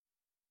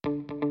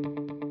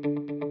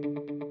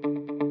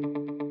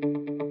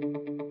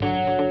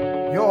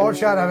Ja,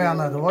 kära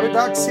vänner, då var det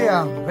dags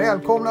igen.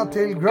 Välkomna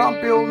till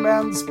Grumpy Old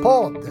Men's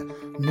podd.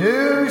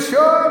 Nu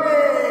kör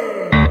vi!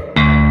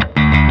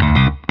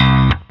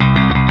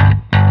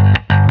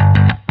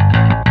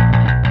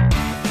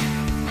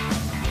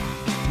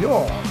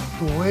 Ja,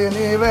 då är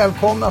ni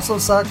välkomna som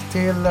sagt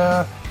till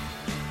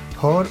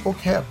Hör och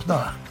häpna,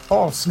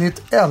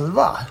 avsnitt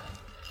 11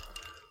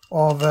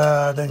 av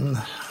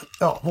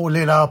vår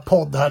lilla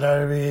podd här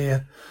där vi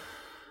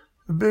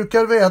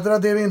brukar vädra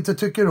det vi inte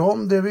tycker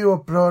om, det vi är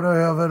upprörda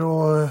över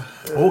och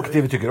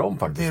det vi tycker om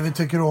faktiskt. Det vi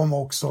tycker om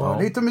också. Ja.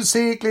 Lite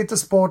musik, lite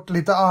sport,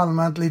 lite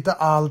allmänt, lite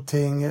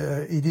allting.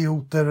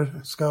 Idioter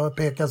ska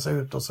pekas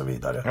ut och så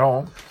vidare.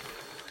 Ja.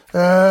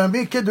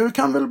 Micke, du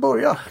kan väl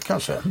börja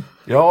kanske?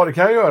 Ja, det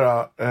kan jag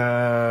göra.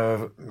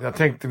 Jag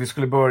tänkte vi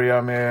skulle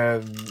börja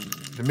med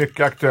det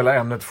mycket aktuella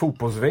ämnet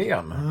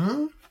fotbolls-VM.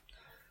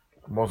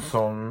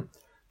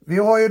 Vi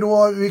har ju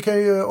då, vi kan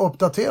ju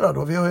uppdatera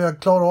då. Vi har ju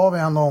klarat av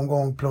en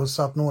omgång plus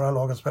att några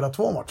lag har spelat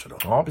 2 matcher då.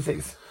 Ja,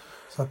 precis.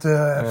 Så att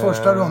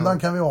första rundan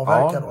kan vi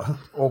avverka då.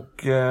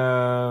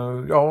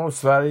 Och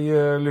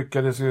Sverige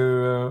lyckades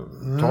ju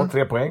ta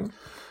 3 poäng.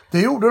 Det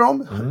gjorde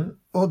de.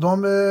 Och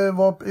de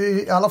var,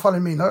 i alla fall i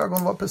mina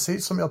ögon, var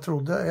precis som jag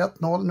trodde.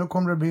 1-0, nu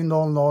kommer det bli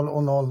 0-0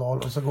 och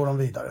 0-0 och så går de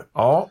vidare.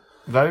 Ja,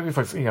 där är vi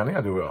faktiskt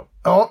eniga du och jag.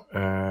 Ja.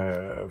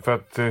 För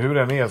att hur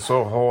den är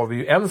så har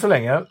vi än så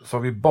länge så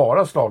har vi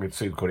bara slagit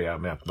Sydkorea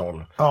med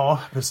 1-0. Ja,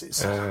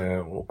 precis.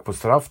 Och på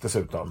straff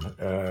dessutom.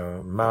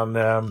 Men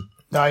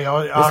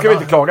det ska vi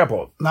inte klaga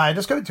på. Nej,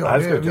 det ska vi inte göra.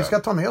 Vi ska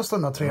ta med oss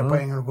de där 3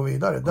 poängen och gå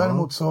vidare.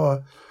 Däremot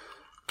så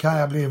kan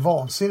jag bli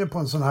vansinnig på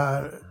en sån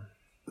här,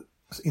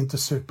 inte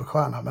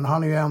superstjärna, men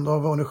han är ju ändå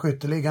vunnit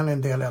skytteligan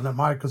en del än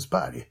Marcus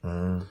Berg.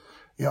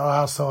 Ja,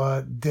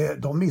 alltså,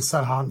 de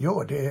missar han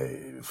gör.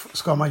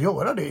 Ska man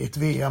göra det i ett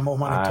VM om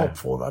man är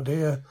toppforward?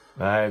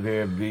 Nej,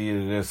 det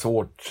blir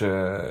svårt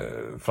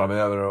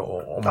framöver.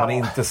 Om man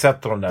inte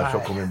sätter dem där så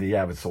kommer det bli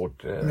jävligt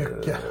svårt.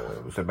 Mycket.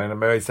 Men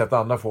jag har ju sett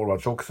andra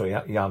forwards också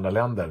i andra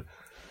länder.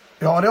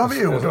 Ja, det har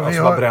vi gjort. Som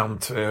har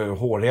bränt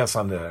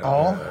hårresande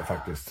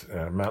faktiskt.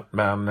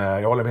 Men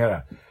jag håller med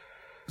dig.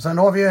 Sen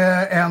har vi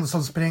en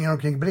som springer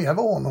omkring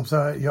bredvid honom.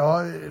 Så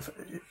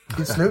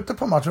i slutet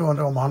på matchen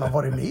undrar om han har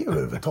varit med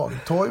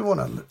överhuvudtaget.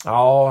 Toivonen.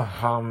 Ja,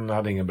 han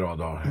hade ingen bra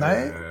dag.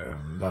 Nej.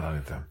 Det hade han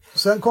inte.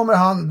 Sen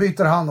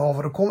byter han av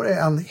och då kommer det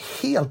en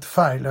helt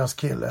färglös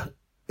kille.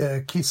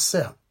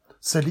 Kisse.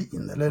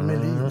 Selin eller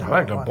Melin. Han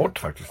har glömt bort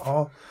faktiskt.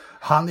 Ja.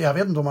 Jag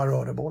vet inte om han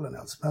rörde bollen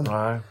ens. Men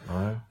nej.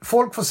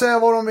 folk får säga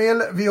vad de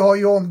vill. Vi har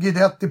John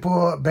Guidetti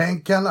på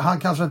bänken. Han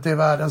kanske inte är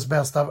världens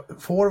bästa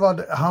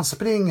forward. Han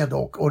springer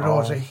dock och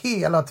rör sig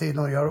hela tiden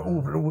och gör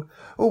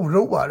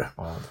oroar.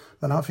 Ja.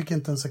 Men han fick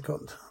inte en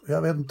sekund.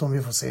 Jag vet inte om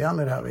vi får se han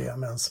i det här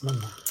VM ens. Men...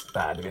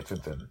 Nej, det vet vi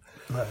inte.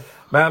 Nej.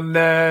 Men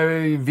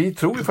vi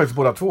tror ju faktiskt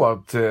båda två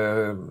att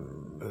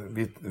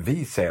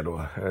vi säger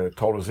då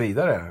tar oss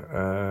vidare.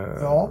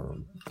 Jag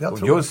och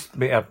tror just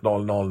med 1-0,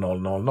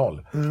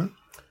 0-0, 0-0.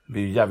 Det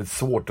är ju jävligt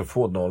svårt att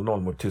få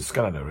 0-0 mot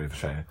tyskarna nu i och för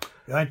sig.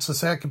 Jag är inte så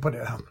säker på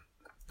det.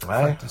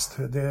 Nej. Faktiskt.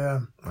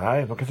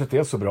 Nej, de kanske inte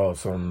är så bra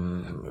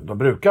som de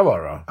brukar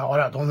vara.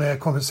 Ja, de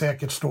kommer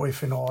säkert stå i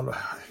final.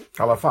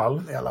 I alla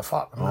fall.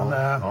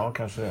 Men,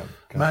 kanske det.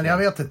 Men jag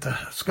vet inte.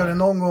 Ska det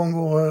någon gång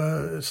gå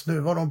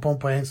snuva dem på en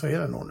poäng så är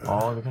det nog nu.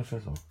 Ja, det kanske är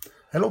så.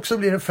 Eller också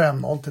blir det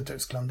 5-0 till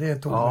Tyskland. Det är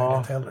inte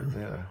omöjligt heller.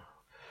 Det är det.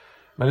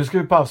 Men nu ska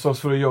vi passa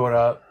oss för att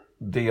göra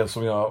det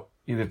som jag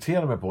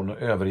irriterar mig på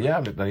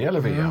överjävligt när det gäller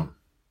VM.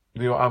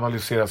 Det är att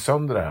analysera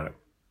sönder det här.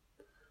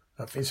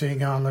 Det finns ju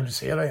inga att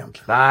analysera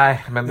egentligen.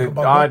 Nej, men det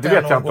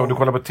vet jag inte. Om du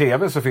kollar på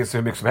tv så finns det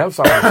hur mycket som helst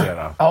att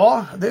analysera.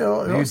 Ja, det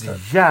är ju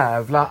ett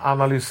jävla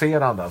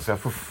analyserande. Så jag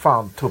får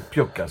fan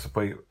tuppjuck alltså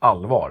på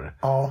allvar.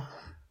 Ja.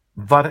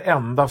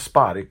 Varenda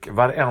spark,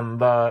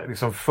 varenda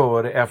liksom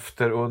före,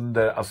 efter,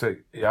 under. Alltså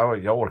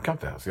jag orkar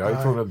inte. Alltså, jag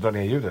är tvungen att dra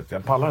ner ljudet.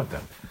 Jag pallar inte.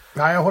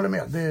 Nej, jag håller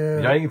med.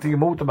 Jag har ingenting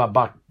emot de här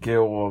Backe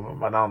och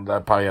vad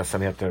andra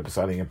pajasen heter.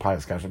 Så är det ingen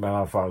pajas kanske, men i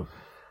alla fall.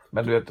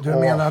 Men du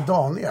menar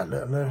Daniel,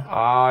 eller?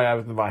 Ja, jag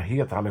vet inte vad han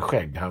heter. Han är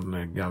skägg,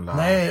 han gamla...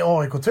 Nej,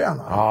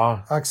 AIK-tränaren. Ja.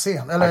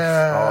 Axén,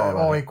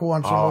 eller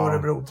AIK-aren som var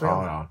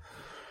Örebro-tränare. Ja.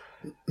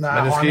 Nej,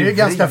 han är ju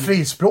ganska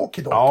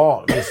frispråkig då.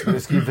 Ja,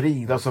 det ska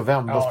vridas och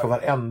vändas på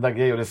varenda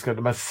grej. Och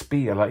de här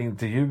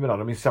spelarintervjuerna,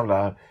 de är så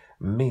jävla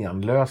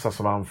menlösa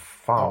som han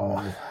fan...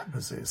 Ja,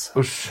 precis.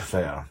 Usch,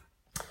 säger jag.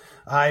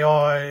 Nej,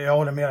 jag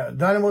håller med.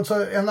 Däremot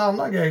så en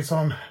annan grej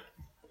som...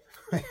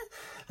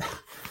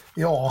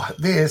 Ja,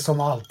 det är som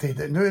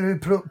alltid. Nu är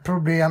det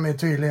problemet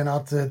tydligen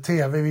att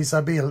tv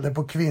visar bilder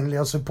på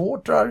kvinnliga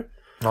supportrar.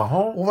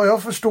 Jaha. Och vad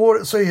jag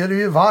förstår så är det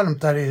ju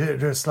varmt där i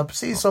Ryssland,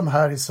 precis som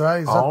här i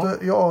Sverige. Så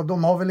att,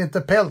 de har väl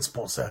inte päls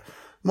på sig.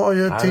 De har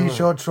ju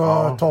t-shirts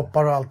och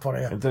toppar och allt vad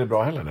det är. Inte det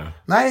bra heller nu?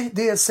 Nej,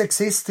 det är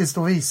sexistiskt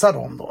att visa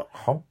dem då.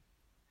 Jaha.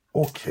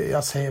 Och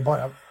jag säger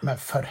bara, men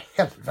för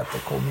helvete,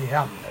 kom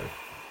igen nu.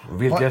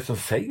 Vilka är det som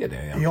säger det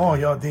egentligen?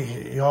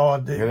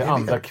 Är det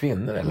andra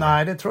kvinnor eller?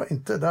 Nej, det tror jag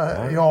inte.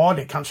 Ja,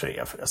 det kanske det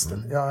är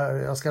förresten.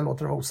 Jag ska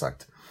låta det vara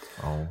osagt.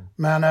 Ja.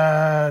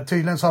 Men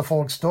tydligen så har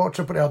folk stört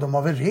sig på det. De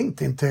har väl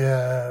ringt in till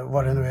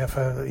vad det nu är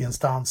för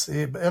instans.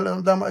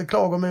 Eller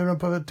klagomuren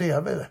på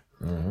TV.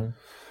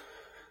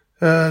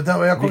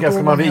 Vilka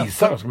ska man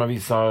visa? Ska man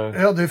visa?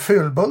 Ja, det är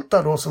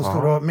fyllbultar då som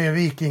står med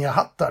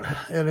vikingahattar.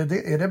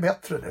 Är det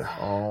bättre det?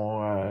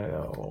 Ja,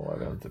 jag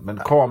vet inte. Men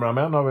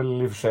kameramän har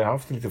väl i och för sig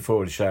haft lite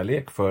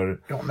förkärlek för...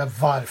 Ja, men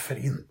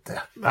varför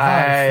inte?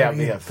 Nej, jag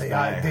vet.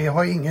 Nej. Det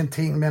har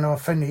ingenting med någon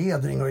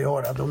förnedring att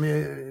göra. De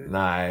är...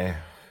 Nej,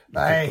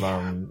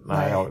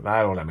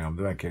 jag håller med om.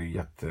 Det verkar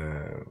ju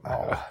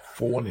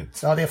fånigt.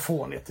 Ja, det är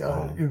fånigt.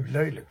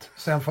 Urlöjligt.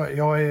 Sen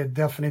jag är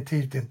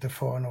definitivt inte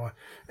för någon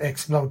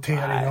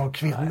exploatering av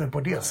kvinnor på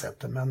det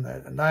sättet. Men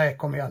nej,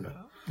 kom igen nu.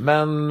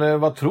 Men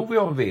vad tror vi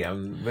om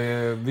VM?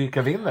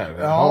 Vilka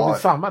vinner? Har vi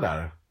samma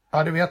där?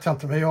 Ja, det vet jag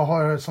inte, men jag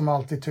har som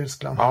alltid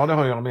Tyskland. Ja, det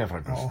har jag med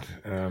faktiskt.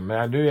 Ja.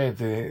 Men nu är jag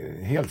inte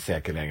helt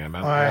säker längre.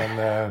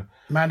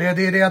 Men det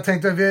är det jag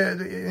tänkte,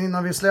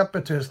 innan vi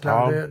släpper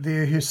Tyskland, det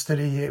är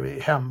hysteri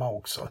hemma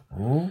också.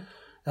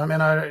 Jag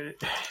menar,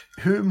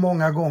 hur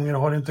många gånger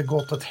har det inte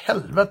gått åt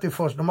helvete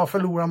först? De har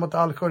förlorat mot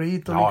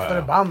Algeriet och lite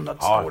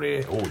förbannat står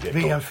i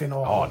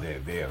VM-finalen. Ja,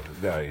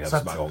 det är helt så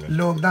många gånger.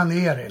 Lugna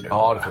ner er nu.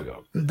 Ja, det får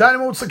jag.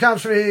 Däremot så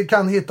kanske vi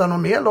kan hitta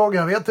någon mer lag.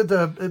 Jag vet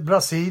inte,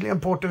 Brasilien,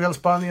 Portugal,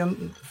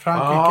 Spanien,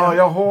 Frankrike. Ja,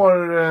 jag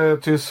har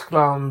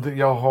Tyskland,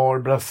 jag har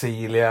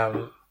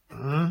Brasilien.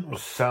 Och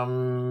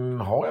sen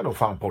har jag nog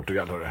fan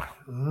Portugal på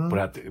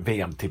det här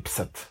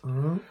VM-tipset.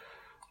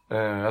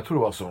 Jag tror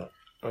det var så.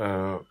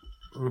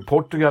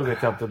 Portugal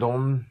vet jag inte,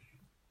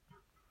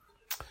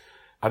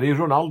 det är ju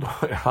Ronaldo,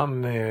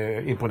 han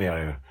imponerar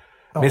ju.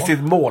 Med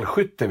sitt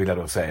målskytte vill jag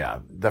då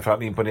säga. Därför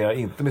han imponerar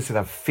inte med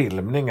sina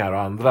filmningar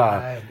och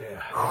andra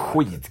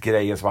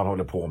skitgrejer som han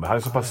håller på med. Han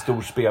är så pass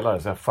stor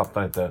spelare så jag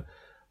fattar inte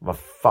vad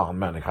fan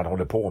människan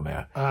håller på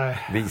med.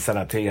 Visa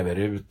den här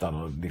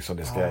tv-rutan och liksom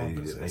det ska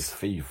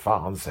fy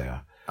fan säga.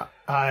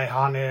 Nej,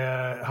 han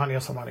är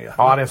som han är.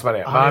 Ja, han är som han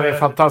är. Men han är en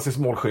fantastisk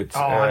målskytt. Ja,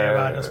 han är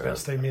världens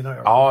bästa i mina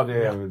ögon. Ja,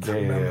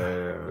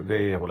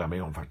 det håller jag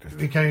med om faktiskt.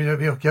 Vi kan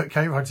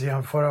ju faktiskt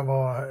jämföra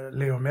vad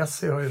Leo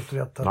Messi har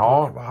uträttat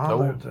och vad han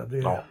har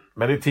uträttat.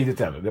 Men det är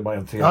tidigt ännu, det är bara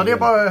en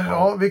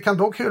tredjedel. Vi kan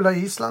dock hylla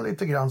Island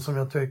lite grann som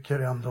jag tycker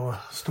ändå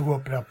stod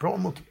upp rätt bra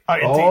mot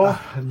Argentina.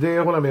 Ja, det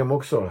håller jag med om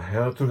också.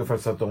 Jag trodde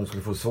faktiskt att de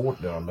skulle få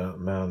svårt där,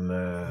 men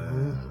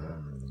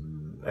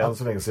än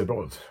så länge ser det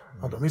bra ut.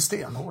 Ja, de är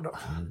stenhårda.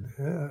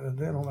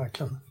 Det är de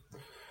verkligen.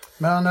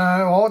 Men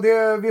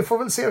vi får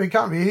väl se.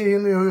 Vi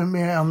hinner ju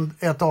med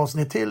ett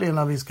avsnitt till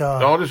innan vi ska...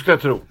 Ja, det skulle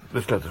jag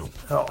tro.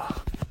 Ja,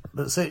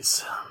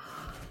 precis.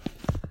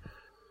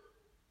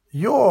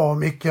 Ja,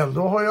 Mikael,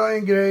 då har jag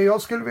en grej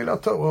jag skulle vilja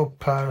ta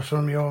upp här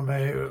som gör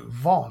mig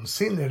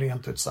vansinnig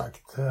rent ut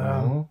sagt.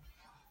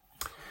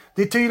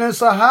 Det är tydligen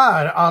så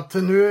här att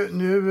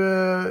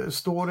nu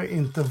står det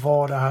inte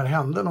var det här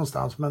hände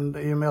någonstans, men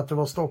i och med att det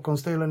var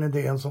Stockholmsdelen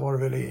idén så var det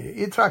väl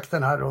i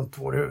trakten här runt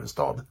vår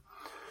huvudstad.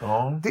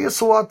 Ja. Det är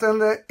så att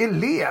en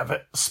elev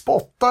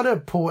spottade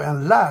på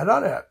en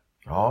lärare.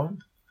 Ja.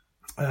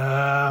 Det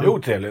är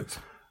otrevligt.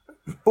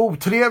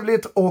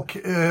 Otrevligt och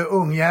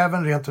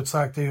ungjäveln rent ut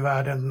sagt är ju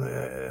värd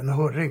en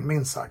hurring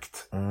minst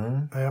sagt.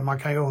 Man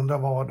kan ju undra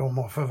vad de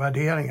har för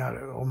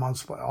värderingar. Om man,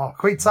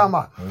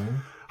 skitsamma.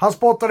 Han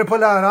spottade på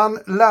läraren.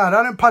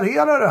 Läraren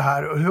parerar det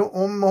här.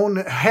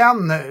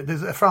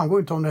 Det framgår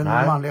inte om det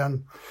är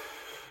manligen.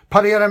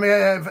 Parerar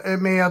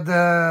med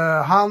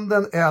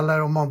handen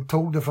eller om man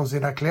tog det från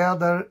sina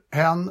kläder.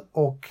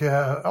 Och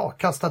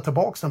kastade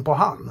tillbaka den på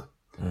han.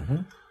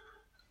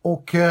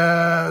 Och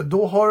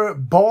då har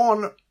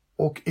barn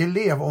och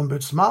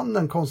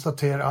elevombudsmannen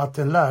konstaterat att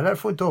en lärare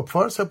får inte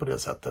uppföra sig på det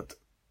sättet.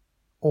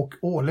 Och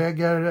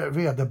ålägger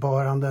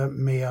vederbörande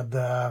med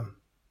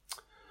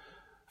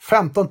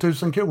 15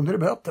 000 kronor i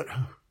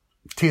böter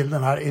till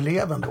den här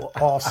eleven då,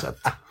 aset.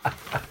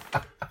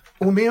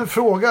 Och min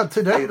fråga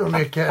till dig då,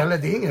 Micke, eller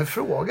det är ingen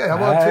fråga. Jag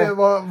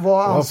bara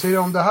vad anser du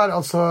om det här?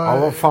 Alltså,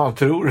 vad fan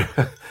tror du?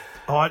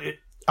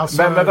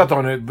 Men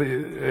vänta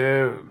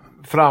nu.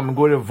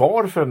 Framgår det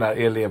varför den här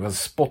eleven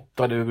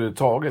spottade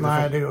överhuvudtaget?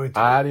 Nej, det gör inte.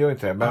 Nej, det gör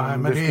inte.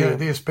 Men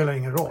det spelar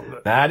ingen roll.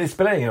 Nej, det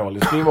spelar ingen roll.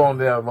 Det skulle vara om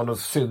det var något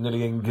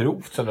synnerligen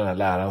grovt som den här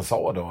läraren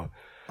sa då.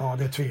 Ja,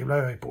 det tvivlar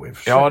jag på i och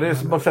för sig. Ja,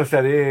 det måste jag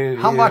säga.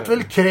 Han vart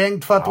väl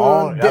kränkt för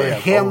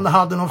att hen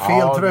hade någon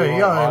fel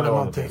tröja eller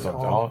någonting.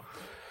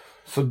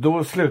 Så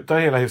då slutar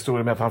hela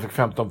historien med att han fick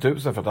 15 000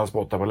 för att han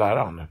spottade på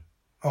läraren.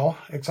 Ja,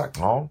 exakt.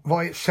 Ja.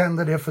 Vad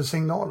kände det för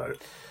signaler?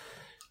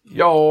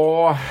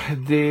 Ja,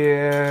 det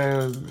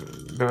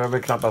behöver jag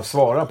väl knappt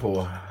svara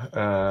på.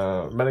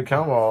 Men det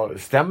kan vara,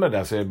 stämmer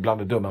det så är det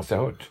bland det dummaste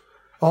jag hört.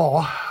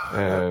 Ja,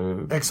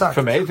 exakt.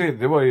 För mig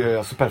det var ju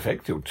alltså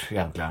perfekt gjort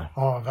egentligen.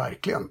 Ja,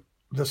 verkligen.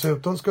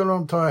 Dessutom skulle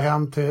de ta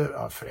hem till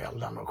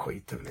föräldrarna och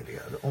skiter väl i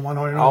det. Om man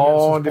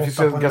har det finns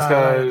en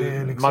ganska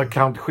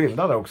markant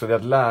skillnad också. Det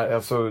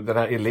att den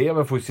här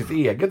eleven får sitt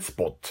eget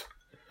spott.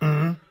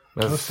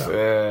 Men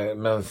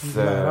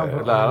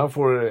läraren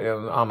får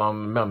en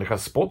annan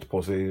människas spott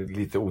på sig,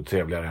 lite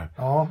otrevligare.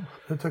 Ja,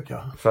 det tycker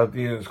jag. Så att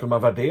skulle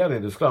man värdera det,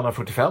 då skulle han ha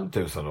 45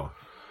 000 då.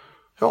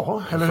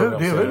 Ja, eller hur?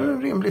 Det är väl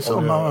en rimlig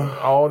summa.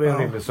 Ja, det är en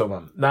rimlig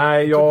summa.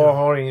 Nej, jag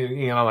har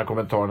ingen annan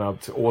kommentar än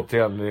att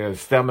återigen,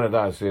 stämmer det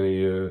där så är det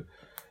ju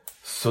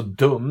så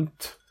dumt.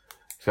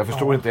 Så jag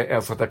förstår inte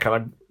ens att det kan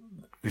ha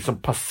liksom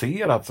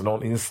passerat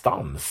någon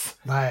instans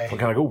som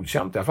kan ha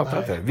godkänt det. Jag fattar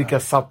inte. Vilka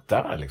satt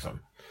där liksom?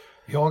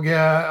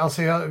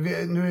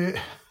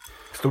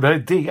 Stod det här i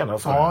DN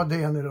alltså? Ja,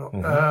 DN idag.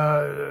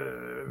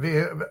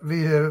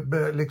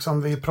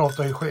 Vi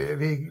pratar ju,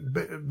 vi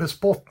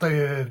bespottar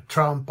ju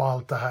Trump och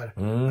allt det här.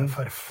 Men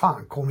för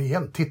fan, kom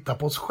igen, titta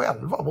på oss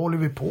själva. Vad håller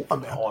vi på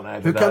med? Ja,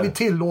 nej, hur kan vi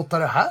tillåta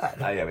det här?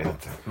 Nej, jag vet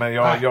inte. Men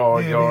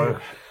jag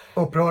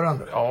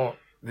upprörande. Ja,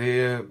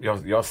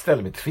 jag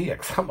ställer mig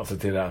tveksam alltså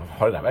till det.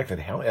 Har det där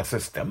verkligen hänt? Alltså,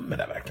 stämmer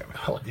det verkligen?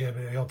 Ja,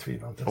 jag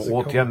tvivlar inte. Och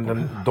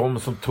återigen, de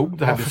som tog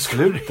det här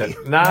beslutet.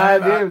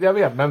 Nej, jag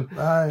vet, men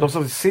de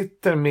som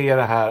sitter med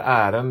det här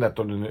ärendet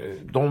och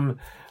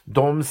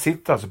de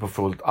sitter alltså på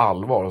fullt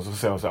allvar och så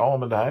säger de så här,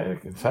 men det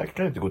här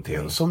kan inte gå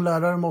till. Som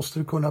lärare måste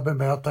du kunna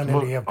bemöta en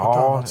elev på ett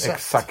annat sätt. Ja,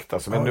 exakt.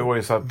 Alltså, men nu var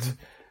det så att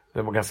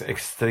det var en ganska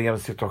extrem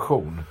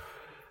situation.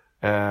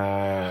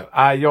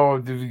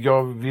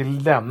 Jag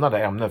vill lämna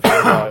det ämnet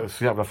för jag är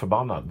så jävla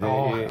förbannad. Det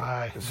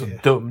är så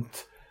dumt.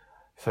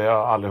 Så jag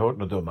har aldrig hört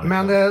något dummare.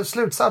 Men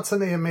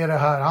slutsatsen är med det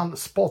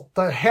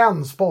här.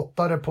 Hen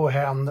spottade på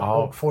hen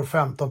och får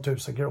 15 000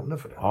 kronor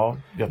för det. Ja,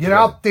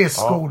 grattis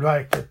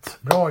Skolverket.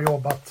 Bra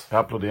jobbat. Jag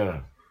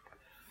applåderar.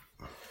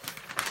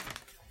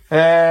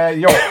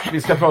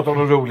 Vi ska prata om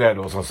något roligare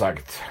då som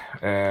sagt.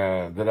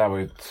 Det där var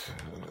ju ett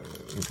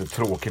inte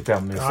tråkigt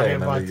ämne i sig.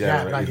 Det var ett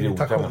jävla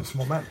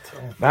irritationsmoment.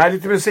 Nej,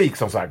 lite musik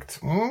som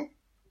sagt.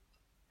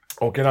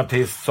 Och en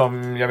artist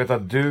som jag vet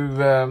att du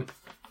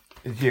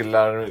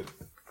gillar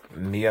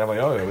mer än vad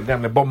jag gör.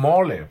 Nämligen Bob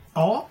Marley.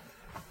 Ja.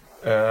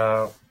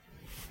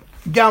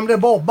 Gamle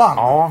Bobban.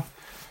 Ja.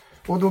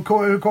 Och då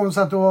hur kom det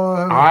sig att du...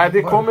 Nej,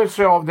 det kommer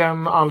sig av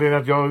den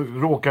anledningen att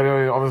jag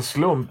råkade av en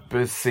slump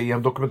se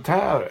en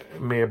dokumentär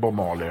med Bob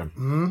Marley.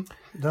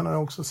 Den har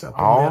jag också sett.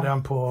 Är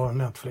den på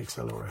Netflix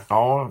eller vad det är?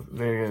 Ja,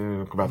 det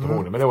kommer jag inte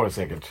ihåg det, men det var det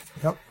säkert.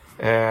 Ja.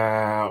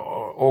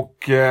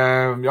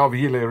 Vi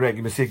gillar ju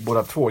reggae-musik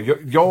båda två.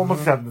 Jag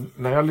måste säga att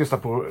när jag lyssnar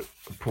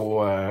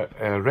på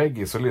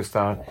reggae så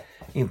lyssnar jag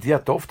inte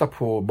jätteofta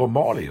på Bob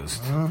Marley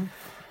just.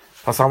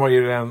 Fast han var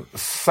ju den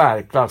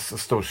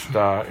särklass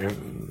största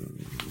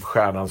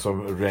stjärnan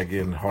som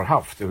reggae har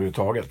haft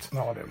överhuvudtaget. Ja,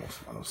 det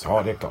måste man nog säga.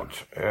 Ja, det är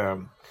klart.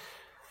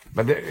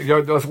 Men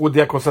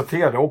jag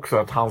konstaterade också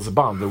att hans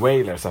band, The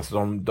Wailers,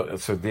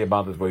 alltså det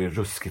bandet var ju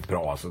ruskigt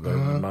bra. Alltså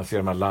man ser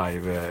de här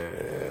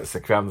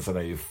live-sekvenserna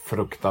är ju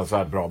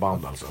fruktansvärt bra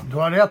band alltså. Du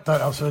har rätt där,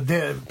 alltså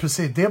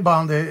det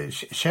bandet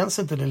känns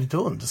inte det lite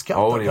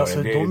underskattat. Ja,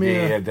 det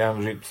är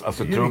den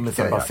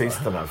trummisen,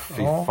 basisterna,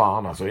 fy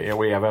fan alltså.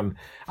 Och även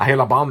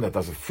hela bandet,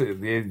 alltså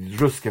det är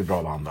ruskigt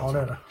bra band alltså.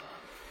 Ja, det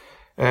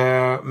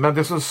är det. Men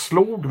det som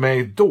slog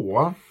mig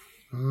då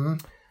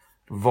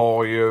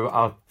var ju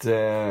att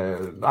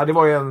det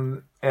var ju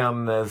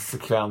en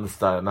sekvens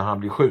där när han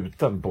blir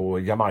skjuten på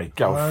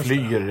Jamaica och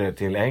flyr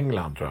till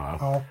England tror jag.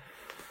 Ja.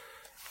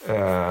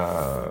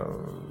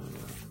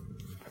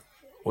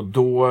 Och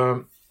då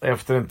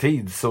efter en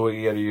tid så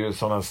är det ju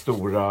sådana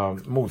stora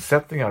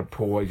motsättningar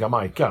på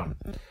Jamaica.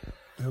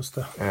 Just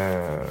det.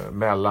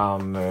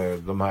 Mellan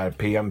de här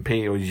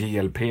PNP och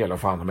JLP eller vad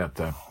fan de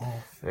hette.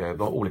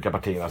 De olika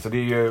partierna. Så det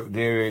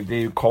är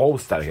ju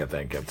kaos där helt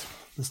enkelt.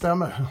 Det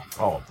stämmer.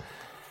 Ja.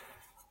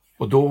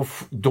 Och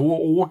då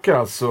åker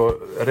alltså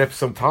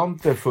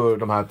representanter för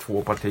de här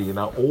två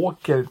partierna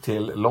åker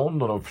till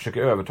London och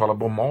försöker övertala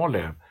Bob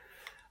Marley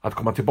att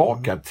komma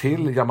tillbaka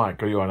till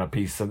Jamaica och göra en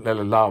peace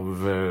eller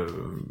love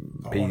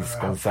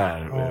peace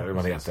konsert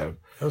vad det heter.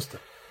 Just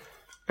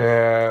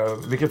det.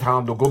 Vilket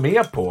han då går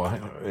med på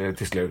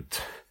till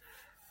slut.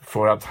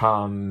 För att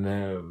han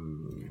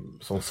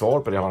som svar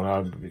på det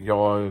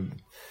jag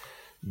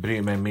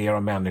bryr mig mer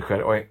om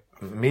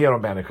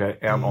människor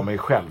än om mig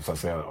själv så att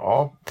säga.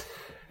 Ja.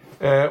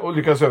 Och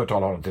lyckas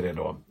övertala honom till det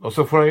då. Och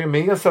så får han ju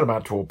med sig de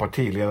här två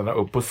partiledarna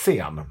upp på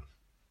scen.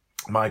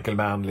 Michael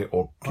Manley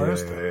och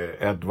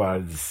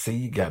Edward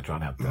Seager tror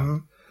han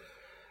hette.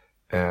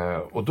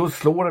 Och då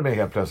slår det mig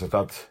helt plötsligt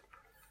att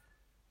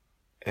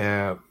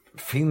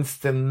finns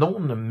det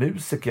någon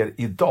musiker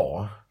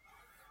idag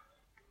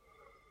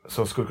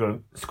som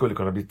skulle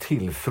kunna bli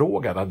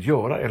tillfrågad att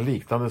göra en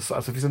liknande,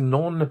 alltså finns det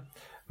någon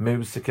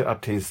musiker,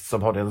 artist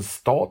som har den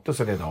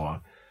statusen idag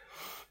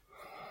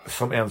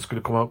som ens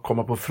skulle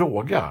komma på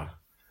fråga?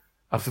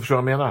 Alltså förstår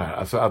du vad jag menar här?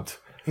 Alltså att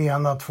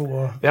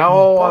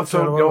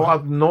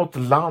att något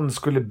land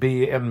skulle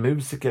be en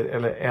musiker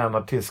eller en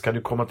artist, kan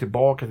du komma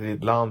tillbaka till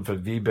ditt land för att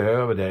vi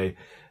behöver dig,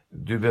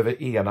 du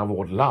behöver ena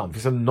vårt land.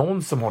 Finns det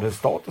någon som har den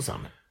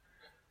statusen?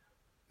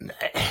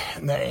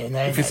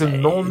 Nej. Finns det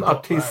någon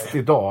artist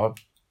idag?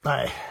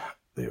 Nej,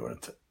 det gör det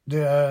inte.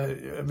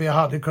 Vi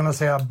hade kunnat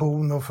säga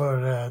Bono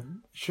för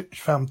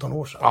 15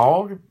 år sedan.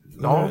 Ja,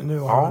 Nu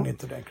har han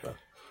inte den kvällen.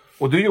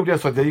 Och då gjorde jag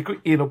så att jag gick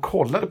in och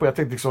kollade på, jag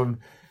tänkte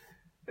liksom,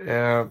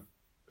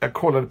 jag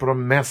kollade på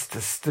de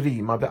mest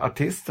streamade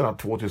artisterna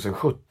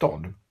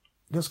 2017.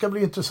 Det ska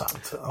bli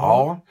intressant.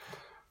 Ja.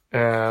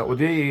 Och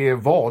det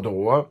var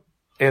då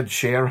Ed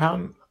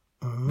Sheeran,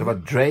 det var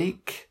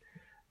Drake,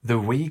 The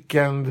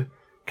Weeknd,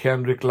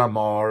 Kendrick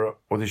Lamar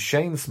och The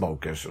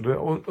Chainsmokers. Och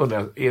då undrar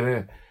jag, är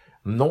det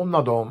någon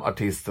av de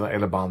artisterna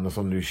eller banden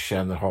som du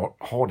känner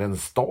har den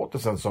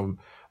statusen som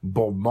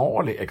Bob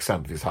Marley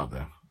exempelvis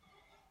hade?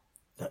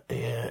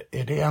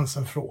 Är det ens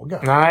en fråga?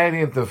 Nej, det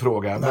är inte en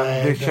fråga.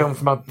 Men det känns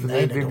som att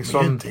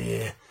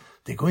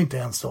det går inte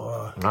ens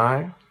att...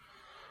 Nej.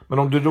 Men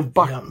om du då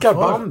backar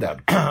bandet.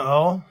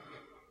 Ja.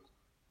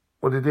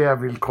 Och det är det jag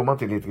vill komma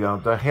till lite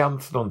grann. Det har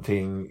hänt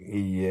någonting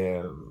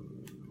i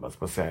vad ska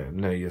man säga,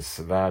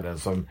 nöjesvärlden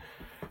som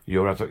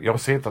gör att jag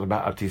ser inte att de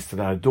här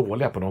artisterna är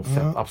dåliga på något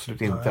sätt.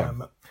 Absolut inte.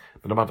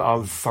 Men de har inte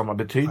alls samma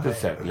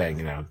betydelse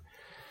längre.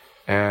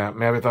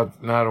 Men jag vet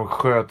att när de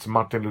sköt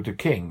Martin Luther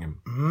King,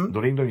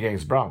 då ringde de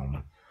James Brown.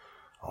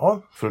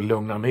 Ja. För att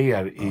lugna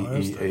ner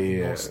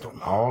i Boston.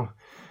 Ja.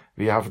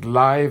 Vi har haft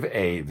Live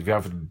Aid, vi har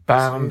haft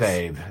Band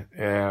Aid.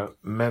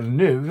 Men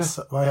nu...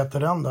 Vad heter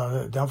den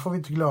där? Den får vi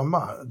inte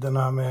glömma. Den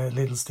här med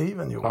Little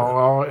Steven gjorde.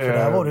 Ja, för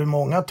där var det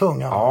många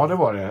tunga. Ja, det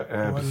var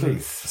det.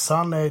 Precis.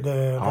 Sun Aid,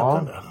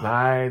 hette den?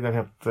 Nej, den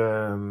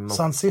hette...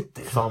 Sun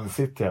City. Sun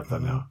City hette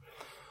den, ja.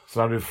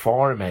 Så hade du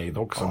Farm Aid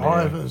också.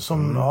 Ja,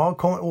 som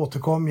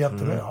återkom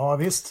jättebra. Ja,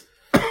 visst.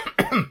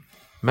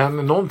 Men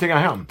någonting har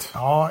hänt.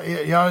 Ja,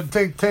 jag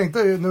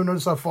tänkte nu när du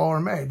sa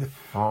Farm Aid.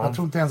 Ja. Jag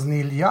tror inte ens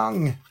Neil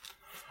Young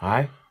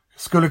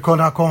skulle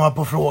kunna komma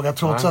på fråga,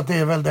 trots att det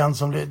är väl den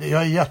som...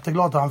 Jag är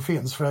jätteglad att han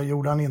finns, för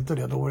gjorde han inte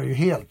det, då är det ju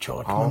helt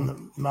kört. Ja.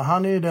 Men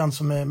han är ju den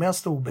som är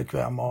mest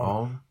obekväm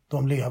av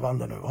de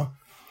levande nu, va?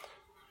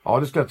 Ja,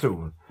 det ska jag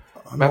tro.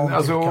 Men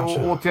alltså,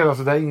 återigen,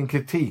 alltså, det är ingen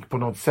kritik på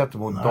något sätt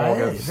mot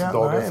dagens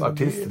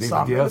artister.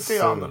 Samhället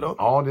är annorlunda.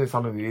 Ja, det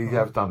är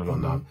jävligt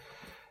annorlunda.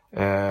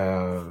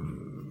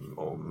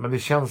 Men det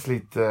känns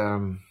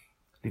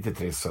lite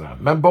trist sådär.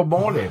 Men Bob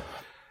Marley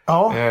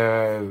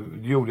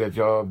gjorde att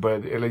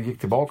jag gick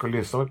tillbaka och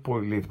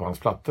lyssnade lite på hans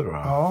plattor då.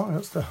 Ja,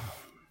 just det.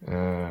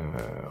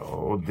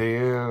 Och det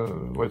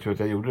var ju tur att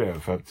jag gjorde det,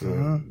 för att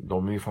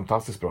de är ju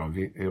fantastiskt bra.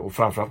 Och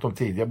framförallt de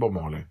tidiga Bob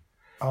Marley.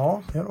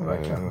 Ja, det är de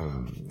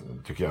verkligen.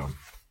 Tycker jag.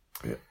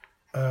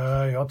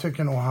 Jag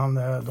tycker nog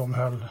de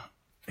höll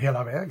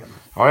hela vägen.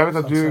 Ja, jag vet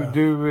att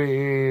du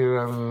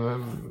är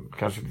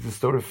kanske lite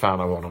större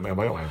fan av honom än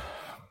vad jag är.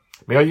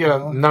 Men jag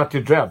gillar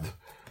Natty Dread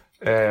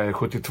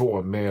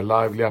 72 med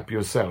Lively Up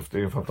Yourself. Det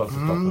är en fantastisk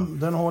platta.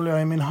 Den håller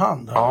jag i min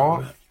hand här.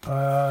 Ja.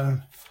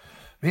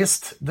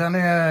 Visst, den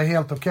är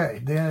helt okej.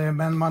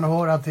 Men man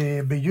hör att det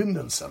är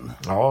begynnelsen.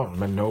 Ja,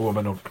 men No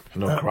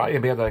Cry är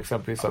med där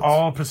exempelvis.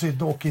 Ja, precis.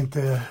 Dock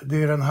inte.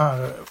 Det är den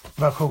här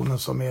versionen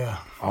som är...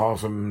 Ja,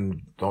 som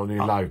det är en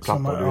liveplatta.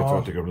 Du vet vad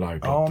jag tycker om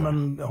liveplattor. Ja,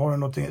 men har du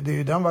någonting... Det är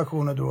ju den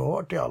versionen du har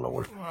hört i alla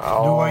år.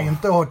 Ja. Du har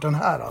inte hört den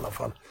här i alla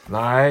fall.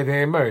 Nej, det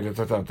är möjligt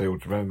att jag inte har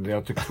gjort. Men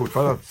jag tycker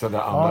fortfarande att den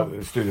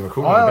andra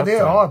studioversionen är bättre.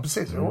 Ja,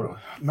 precis.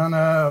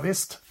 Men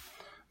visst.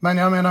 Men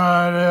jag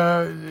menar...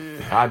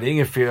 det är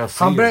ingen fel.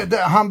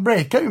 Han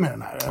breakar ju med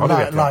den här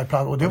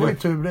liveplattan. Och det var ju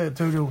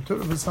tur och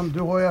otur. Sen, du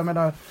har ju, jag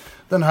menar,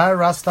 den här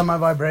Rasta My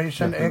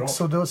Vibration, jättebra.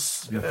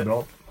 Exodus.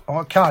 Jättebra.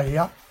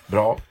 Kaja.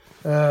 Bra.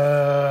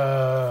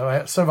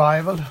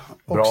 Survival.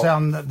 Och bra.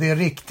 Sen det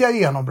riktiga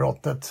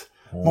genombrottet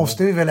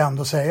måste vi väl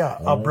ändå säga.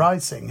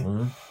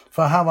 Uprising.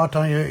 För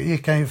här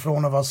gick han ju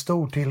från att vara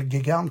stor till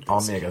gigantisk.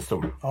 Ja,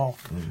 megastor. Ja.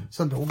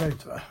 Sen dog han ju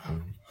tyvärr.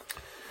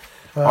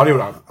 Ja, det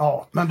gjorde han.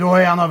 Ja, men du har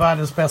ju en av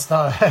världens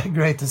bästa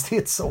greatest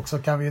hits också,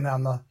 kan vi ju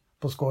nämna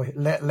på skoj.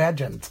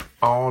 Legend.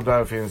 Ja,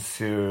 där finns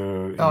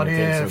ju... Ja,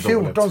 det är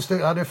 14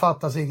 stycken. Ja, det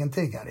fattas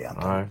ingenting här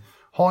egentligen. Nej.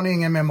 Har ni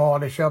ingen med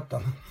Marley, köp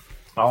den.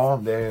 Ja,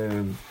 det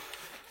är...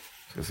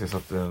 Ska se så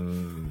att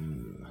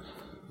den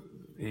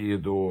är ju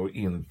då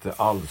inte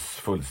alls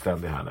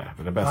fullständig här. Nej,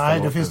 för den bästa nej,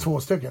 det finns 2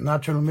 stycken.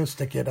 Natural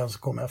Mystic är den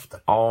som kommer efter.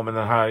 Ja, men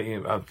den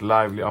här, att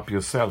Lively Up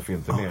Yourself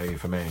inte med är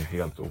för mig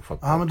helt ofattbart.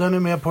 Ja, men den är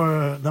med på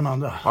den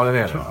andra. Ja, den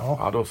är det.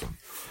 Ja, då så.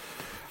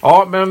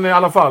 Ja, men i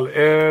alla fall.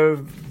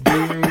 Det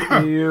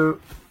är ju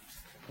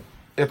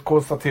ett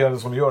konstaterande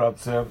som gör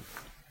att...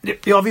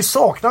 Ja, vi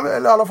saknar,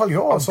 eller i alla fall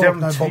jag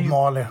saknar Bob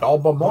Marley. Ja,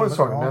 Bob Marley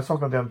saknar, men jag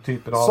saknar den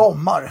typen av...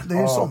 Sommar, det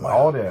är ju sommar.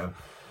 Ja, det är det.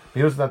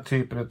 Men just den här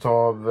typen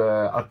av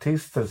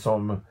artister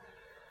som...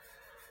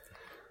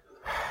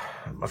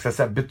 man ska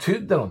säga,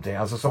 betydde någonting.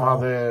 Alltså som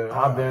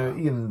hade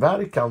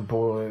inverkan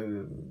på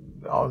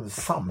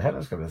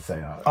samhället, ska jag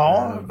säga.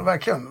 Ja,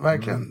 verkligen.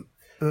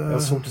 Det är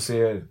svårt att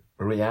se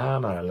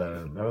Rihanna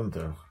eller, jag vet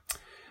inte.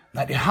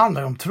 Nej, det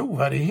handlar om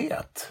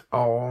trovärdighet.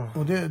 Ja.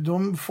 Och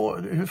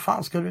hur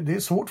fan ska det är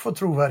svårt att få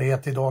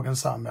trovärdighet i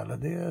dagens samhälle.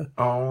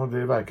 Ja,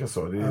 det verkar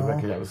så. Det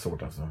verkar jävligt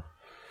svårt alltså.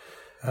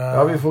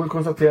 Ja, vi får väl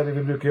konstatera det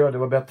vi brukar göra. Det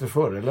var bättre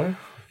förr, eller?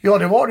 Ja,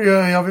 det var det ju.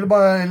 Jag vill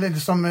bara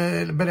liksom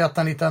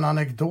berätta en liten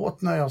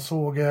anekdot när jag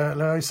såg,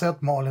 eller jag har ju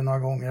sett Malin några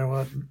gånger.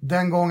 Och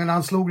den gången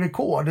han slog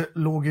rekord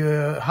låg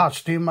ju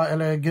haschdimma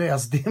eller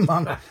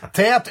gräsdimman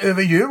tät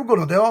över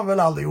Djurgården och det har han väl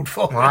aldrig gjort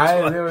förut.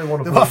 Nej,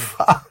 det var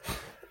fan.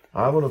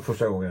 Ja, det var nog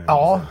första gången.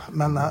 Ja,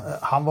 men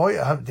han var ju,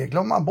 det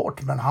glömmer man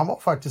bort, men han var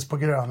faktiskt på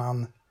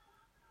Grönan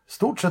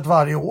stort sett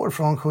varje år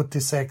från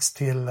 76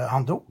 till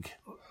han dog.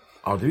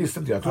 Ja, det visste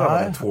inte jag. Jag tror jag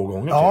var 2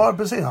 gånger. Ja,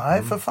 precis.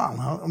 Nej, för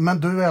fan. Men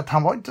du vet,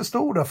 han var inte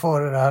stor där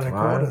före det här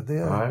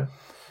rekordet. Nej.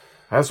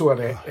 Här såg jag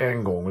det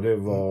en gång och det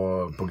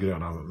var på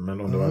Grönan.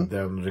 Men om det var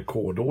den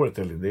rekordåret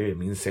eller det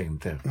minns jag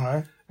inte.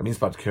 Nej. Jag minns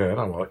bara att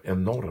köerna var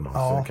enorma.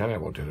 Ja. Så det kan jag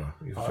ha varit det då.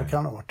 Ja, det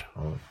kan ha varit.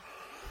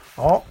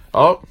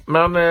 Ja,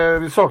 men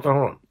vi saknar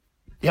honom.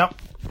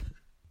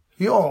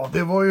 Ja,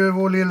 det var ju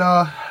vår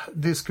lilla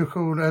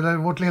diskussion, eller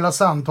vårt lilla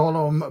samtal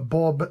om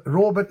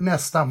Robert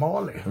Nesta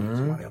Marley,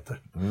 som han heter.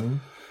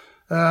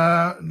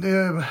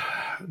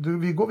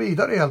 Vi går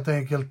vidare helt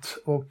enkelt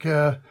och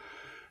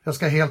jag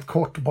ska helt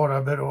kort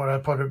bara beröra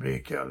ett par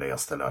rubriker jag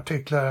läste, eller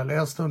artiklar jag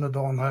läste under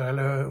dagen här,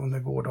 eller under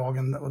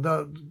gårdagen. Och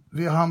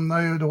vi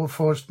hamnar ju då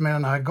först med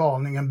den här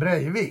galningen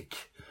Breivik.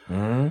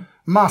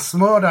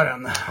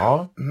 Massmördaren.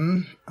 Ja.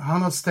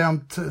 Han har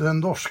stämt den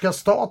norska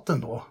staten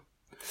då.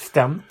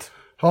 Stämt?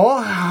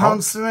 Ja,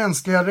 hans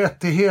mänskliga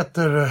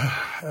rättigheter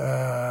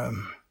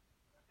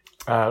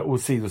är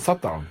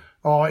åsidosatta.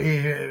 Ja,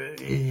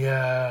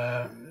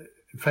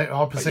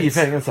 precis. I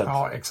fängelset?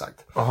 Ja,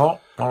 exakt. Jaha,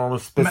 har de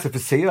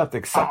specificerat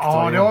exakt?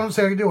 Ja, det har de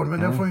säkert gjort, men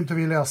det får inte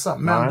vi läsa.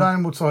 Men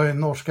däremot så har ju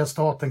norska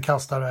staten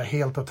kastat det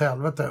helt åt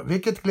helvete.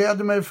 Vilket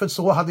gläder mig, för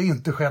så hade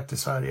inte skett i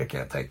Sverige, kan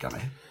jag tänka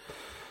mig.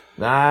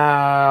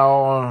 Nej,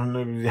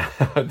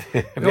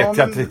 det vet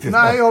jag inte riktigt.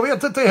 Nej, jag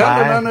vet inte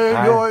heller,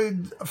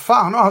 men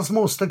fan och hans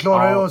moster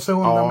klarar ju sig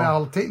undan med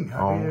allting.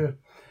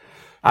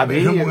 Det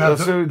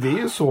är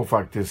ju så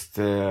faktiskt,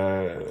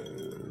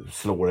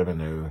 slår det mig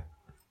nu,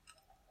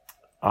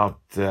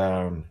 att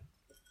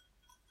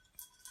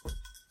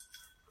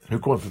hur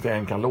konstigt det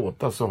än kan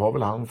låta så har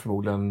väl han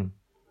förmodligen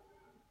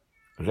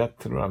rätt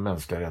till några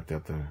mänskliga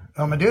rättigheter.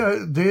 Ja, men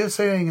det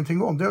säger jag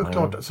ingenting om. Det är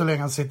klart så länge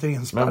han sitter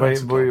inspärrad.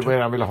 Men vad är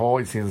det han vill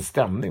ha i sin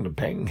stämning då?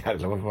 Pengar?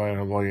 Eller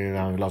vad är det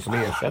han vill ha som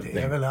ersättning?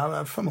 Det är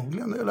väl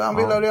förmodligen. Eller han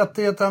vill ha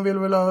rättigheter, han vill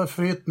väl ha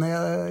fritt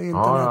internet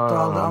och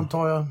allt det,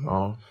 antar jag.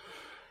 Ja.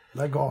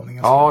 Det är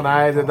galningen. Ja,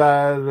 nej, det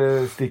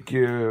där sticker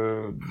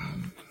ju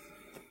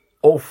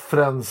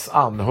offrens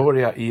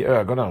anhöriga i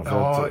ögonen.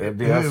 För att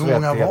hur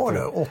många var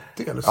det? 80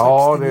 eller 60?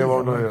 Ja, det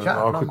var nog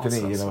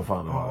 79 eller vad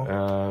fan det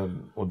var.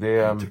 Och det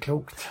är inte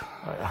klokt.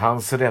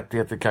 Hans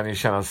rättigheter kan ju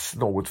kännas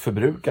något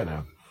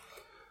förbrukade.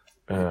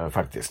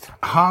 Faktiskt.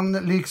 Han,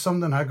 liksom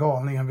den här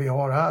galningen vi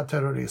har här,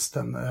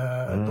 terroristen,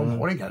 de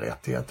har inga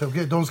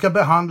rättigheter. De ska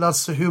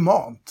behandlas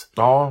humant.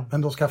 Ja.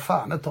 Men de ska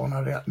fan inte ha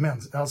några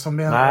rättigheter.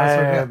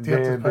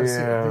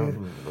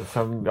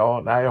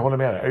 Nej, jag håller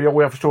med dig.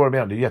 Jag förstår det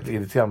med. Det är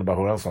jätteirriterande bara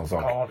att höra en sån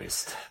sak. Ja,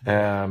 visst.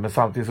 Men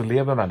samtidigt så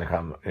lever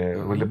människan.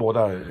 Eller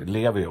båda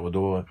lever ju, och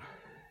då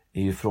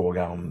är ju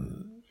frågan,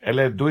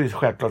 eller då är det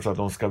självklart så att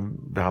de ska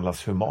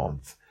behandlas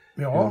humant.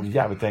 Ja. Hur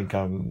jävligt den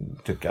kan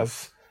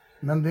tyckas.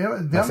 Men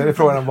sen är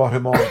frågan vad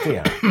humant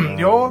är.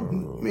 Ja,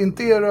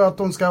 inte är det att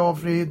de ska ha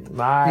fri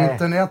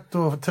internet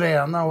och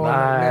träna och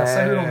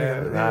läsa hur de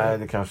vill. Nej,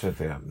 det kanske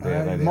inte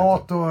är.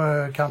 Mat då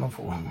kan de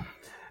få.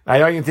 Nej,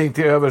 jag har ingenting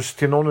till övers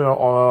till någon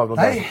av dem.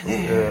 Nej,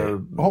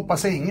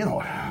 hoppas jag ingen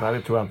har. Nej,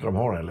 det tror jag inte de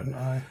har heller.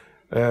 Nej.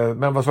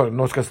 Men vad sa du?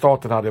 Norska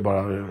staten hade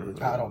bara...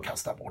 Ja, de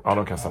kastar bort. Ja,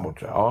 de kastar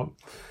bort. Ja.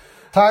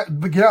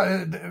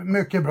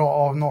 Mycket bra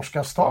av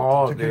norska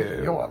staten,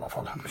 tycker jag i alla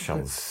fall. Det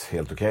känns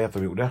helt okej att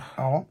de gjorde.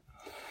 Ja.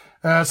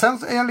 Sen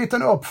en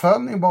liten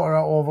uppföljning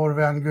bara av vår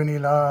vän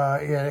Gunilla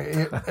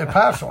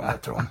Persson,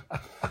 jag tror.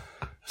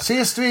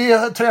 Sist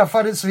vi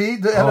träffades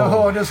eller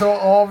hördes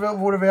av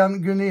vår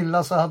vän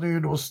Gunilla, så hade ju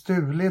då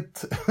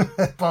stulit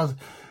ett par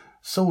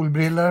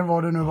solbriller,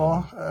 vad det nu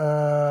var,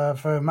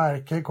 för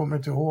märke, kommer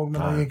inte ihåg,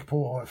 men de gick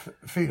på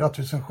 4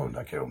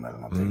 700 kronor eller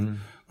någonting.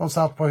 De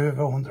satt på huvudet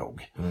och hon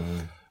drog.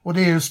 Och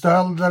det är ju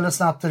stöld eller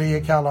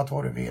snatteri, kallat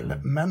vad du vill.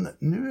 Men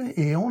nu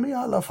är hon i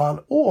alla fall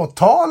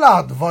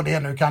åtalad, vad det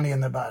nu kan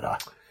innebära.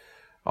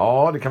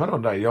 Ja, det kan man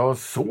undra. Jag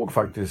såg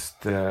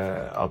faktiskt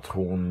att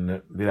hon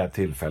vid det här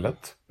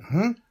tillfället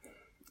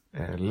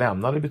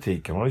lämnade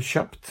butiken. Hon hade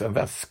köpt en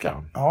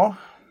väska. Ja.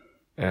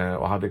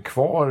 Och hade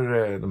kvar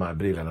de här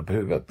brillorna på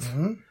huvudet.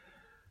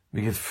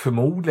 Vilket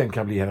förmodligen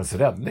kan bli hennes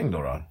räddning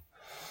då.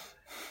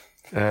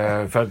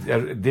 För att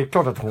det är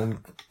klart att hon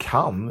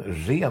kan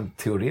rent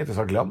teoretiskt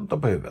ha glömt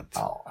dem på huvudet.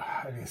 Ja,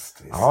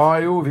 visst. Ja,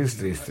 jo,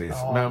 visst.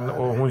 Ja, men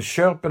och hon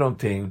köper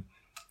någonting.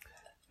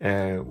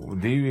 Och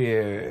det är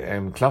ju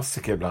en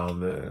klassiker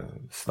bland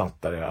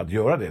snattare att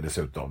göra det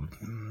dessutom.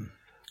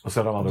 Och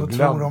sen har man då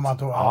glömt. Tror de att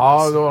hon då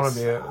har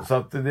de det. Så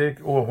att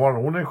och har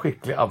hon en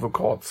skicklig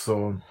advokat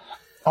så...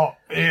 Ja,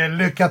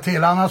 lycka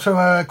till. Annars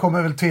så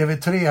kommer väl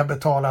TV3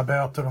 betala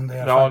böter om det.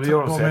 Ja, det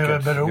gör de säkert.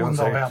 De är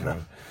beroende av henne.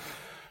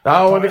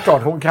 Ja, och det är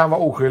klart, hon kan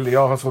vara oskyldig.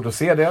 Jag har svårt att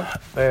se det.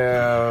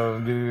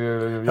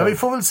 Ja, vi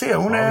får väl se.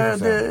 Hon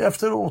är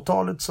efter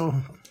åtalet så...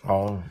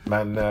 Ja,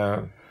 men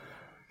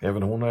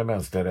även hon har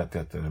mänskliga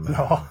rättigheter. Men,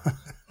 ja.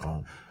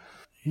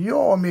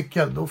 Ja,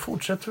 Mikael, då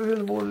fortsätter vi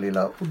vår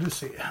lilla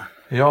odyssé.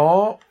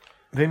 Ja,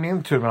 det är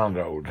min tur med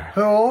andra ord.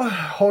 Ja,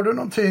 har du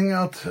någonting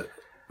att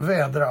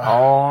vädra?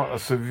 Ja,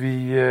 alltså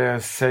vi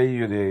säger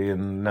ju det i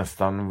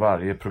nästan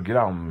varje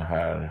program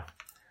här.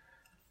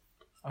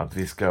 Att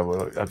vi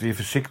är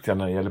försiktiga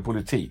när det gäller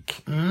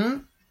politik.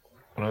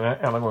 Och den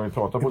enda gången vi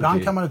pratar politik...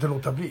 Ibland kan man inte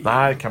låta bli.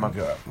 Nej, kan man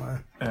inte göra.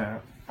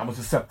 Jag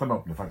måste sätta mig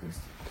upp nu faktiskt.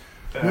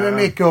 Nu är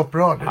mycket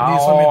upprörd.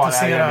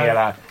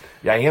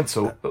 Jag är inte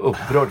så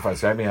upprörd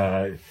faktiskt. Jag är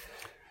mer...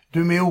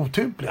 Du är mer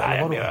otymplig? Nej,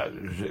 jag är mer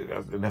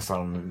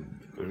nästan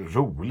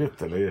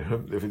roligt.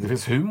 Eller, det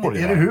finns humor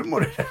i det. Är det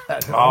humor i det här?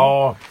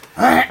 Ja,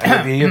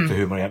 det är ju inte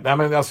humor i det. Nej,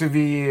 men alltså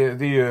det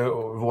är ju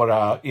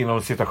våra,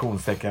 inom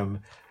citationstecken,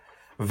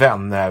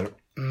 vänner,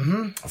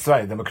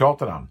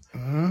 Sverigedemokraterna.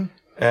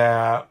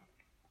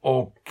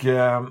 Och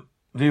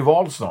det är ju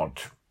val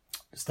snart.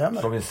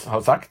 Stämmer. Som vi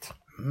har sagt.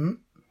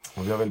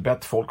 Och vi har väl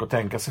bett folk att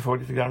tänka sig för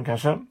lite grann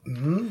kanske.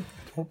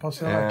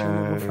 Hoppas jag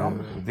verkligen går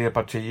fram. Det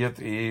partiet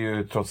är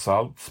ju trots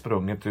allt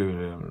sprunget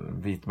ur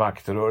vit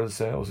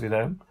maktrörelse och så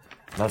vidare.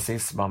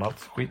 Nazism,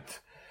 annat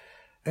skit.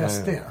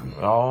 SD.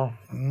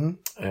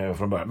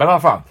 Från början. Men i alla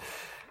fall.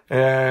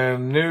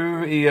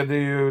 Nu är det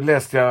ju,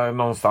 läste jag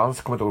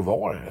någonstans, kommer inte ihåg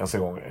var ens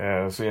en gång,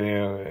 så är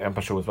det en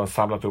person som har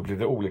samlat upp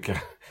lite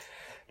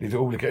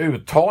olika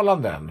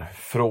uttalanden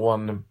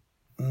från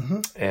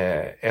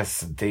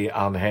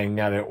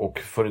SD-anhängare och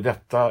före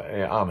detta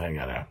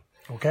anhängare.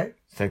 Okej.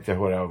 Tänkte jag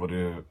höra vad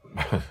du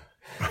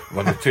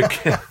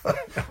tycker.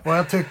 Vad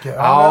jag tycker?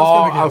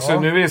 Alltså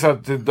nu är det så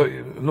att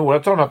några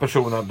av de här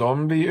personerna,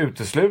 de blir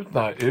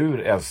uteslutna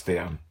ur SD.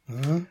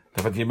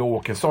 Därför att Jimmie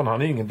Åkesson,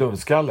 han är ingen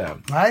dumskalle.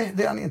 Nej,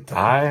 det är han inte.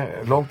 Nej,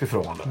 långt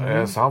ifrån.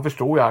 Så han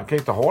förstår ju, han kan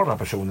inte ha de här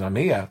personerna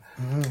med.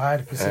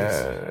 Nej,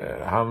 precis.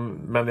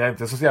 Men jag är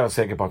inte så jävla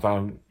säker på att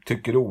han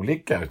tycker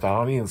olika, utan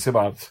han inser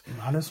bara att...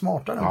 Han är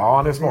smartare. Ja,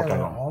 han är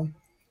smartare.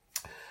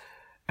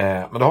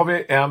 Men då har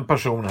vi en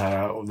person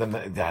här, och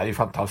det här är ju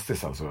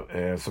fantastiskt alltså,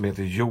 som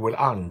heter Joel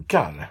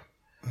Ankar.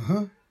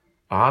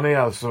 Han är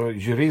alltså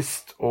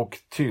jurist och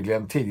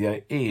tydligen tidigare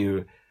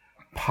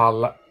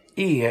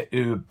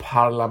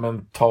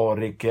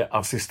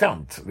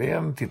EU-parlamentarikerassistent. Det är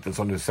en titel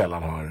som du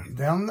sällan hör.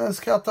 Den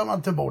skrattar man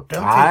inte bort,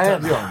 den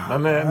titeln. Nej,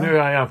 men nu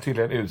är jag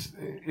tydligen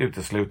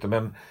utesluten,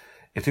 men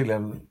är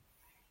tydligen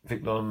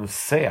fick någon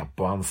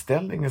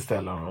Säpo-anställning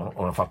istället,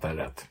 om jag fattar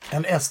det rätt.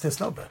 En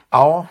SD-snubbe?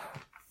 Ja.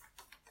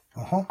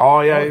 Aha.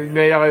 Ja,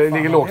 jag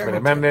ligger lågt med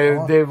det. Men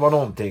det var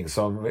någonting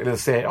som...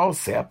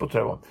 Säpo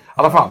tror jag var. I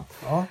alla fall.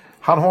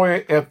 Han har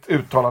ju ett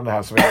uttalande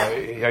här som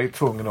jag är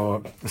tvungen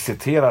att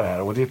citera det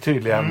här. Och det är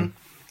tydligen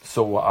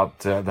så att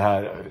det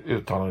här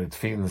uttalandet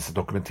finns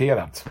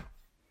dokumenterat.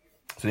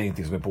 Så det är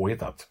ingenting som är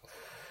påhittat.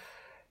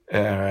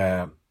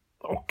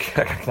 Och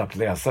jag kan knappt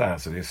läsa det här,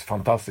 så det är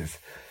fantastiskt.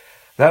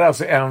 Det här är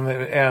alltså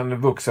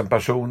en vuxen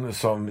person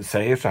som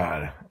säger så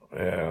här.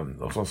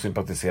 Och som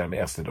sympatiserar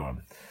med SD då.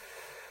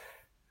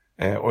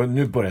 Och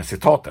nu börjar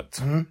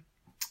citatet.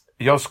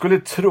 Jag skulle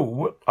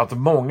tro att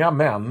många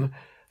män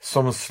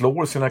som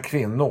slår sina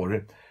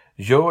kvinnor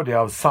gör det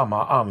av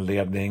samma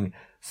anledning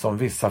som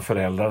vissa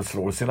föräldrar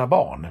slår sina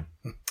barn.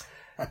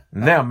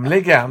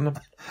 Nämligen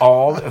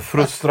av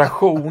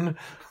frustration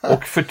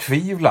och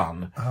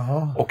förtvivlan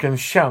och en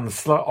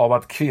känsla av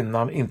att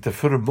kvinnan inte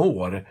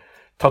förmår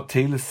ta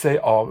till sig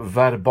av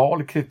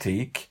verbal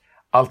kritik,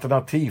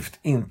 alternativt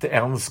inte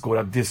ens går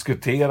att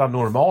diskutera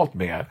normalt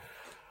med,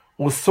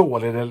 och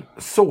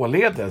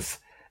således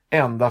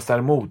endast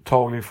är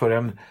mottaglig för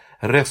en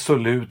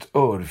resolut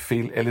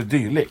örfil eller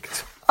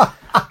dylikt.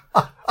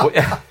 Och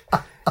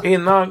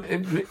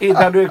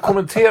innan du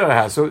kommenterar det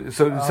här så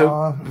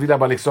vill jag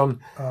bara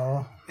liksom...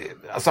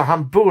 Alltså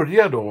han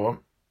börjar då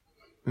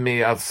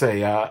med att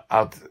säga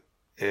att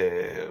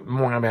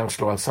många män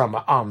slår av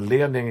samma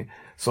anledning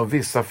som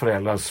vissa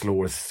föräldrar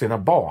slår sina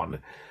barn.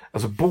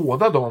 Alltså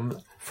båda de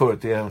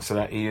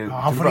företeelserna är ju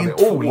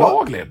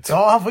olagligt.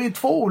 Ja, han får ju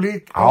två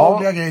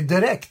olika grejer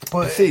direkt på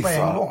en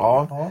gång.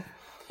 Ja.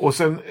 Och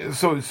sen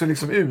så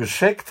liksom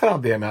ursäktar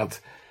han det med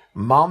att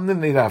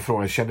mannen i den här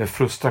frågan känner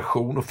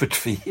frustration och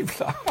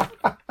förtvivlan.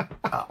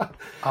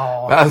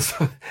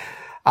 Alltså,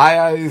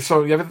 jag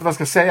vet inte vad jag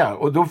ska säga.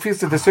 Och då finns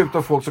det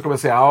dessutom folk som kommer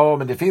att säga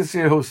men det finns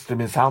ju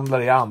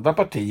hustrumisshandlare i andra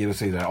partier och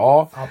så vidare.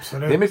 Ja,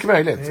 absolut. Det är mycket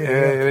möjligt. Det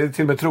är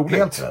till och med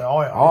troligt.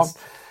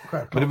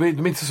 Helt, men de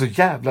är inte så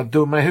jävla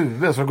dumma i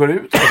huvudet som går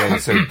ut på det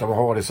dessutom och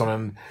har det som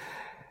en...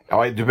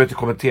 Ja, du behöver inte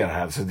kommentera det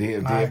här. Så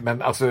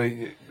men alltså,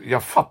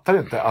 jag fattar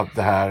inte att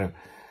det här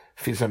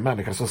finns en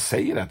människa som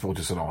säger det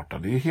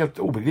 2018. Det är ju helt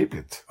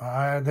obegripligt.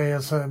 Nej, det är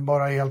så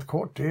bara helt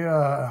kort.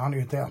 Han är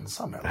ju inte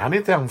ensam. Eller? Han är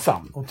inte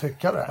ensam. Och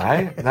tycka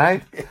det.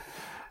 Nej.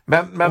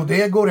 Men, och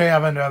det går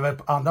även över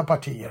andra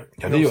partier.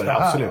 Ja, det gör det.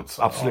 Absolut.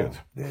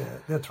 Ja,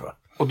 det tror jag.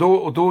 Och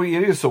då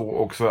är det ju så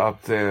också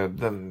att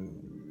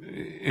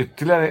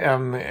ytterligare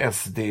en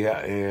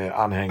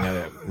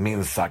SD-anhängare,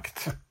 minst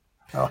sagt.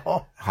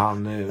 Ja.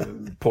 Han,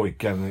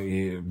 pojken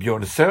i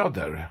Björn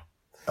Söder.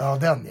 Ja,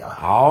 den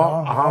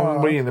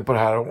han var inne på det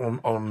här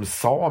om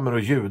samer och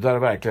judar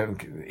verkligen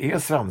är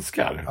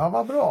svenskar. Ja,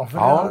 vad bra.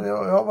 För det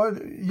var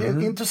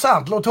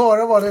intressant. Låt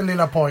höra vad den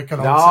lilla pojken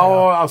har att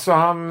säga. Alltså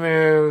han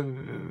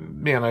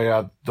menar ju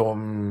att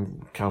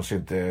de kanske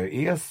inte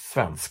är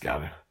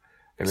svenskar.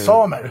 Eller,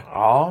 samer?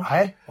 Ja.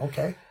 Nej,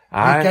 okej.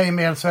 Vilka är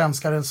mer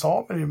svenskar än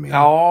samer? Är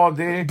mer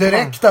det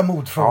direkta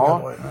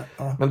motfrågan.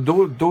 Ja. Men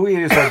då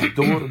är det så att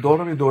då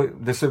har vi då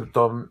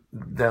dessutom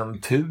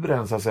den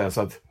turen så att säga,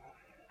 så att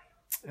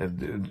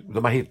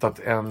de har hittat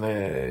en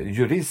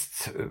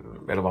jurist,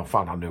 eller vad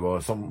fan han nu var,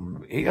 som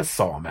är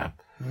same.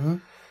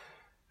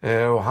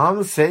 Och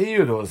han säger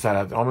ju då så här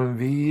att men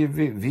vi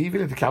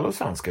vill inte kalla oss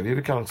svenskar, vi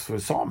vill kalla oss för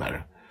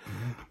samer.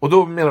 Och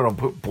då menar de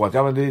på att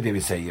men det är det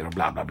vi säger och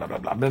bla bla bla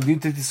bla. Men det är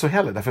inte riktigt så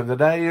heller, därför att det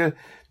där är ju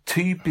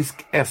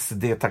typisk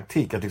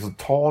SD-taktik, att liksom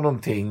ta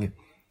någonting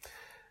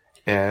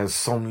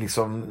som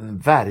liksom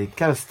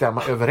verkar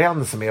stämma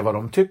överens med vad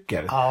de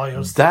tycker. Ja,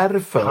 just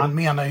därför. Han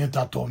menar ju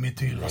inte att de är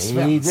tydliga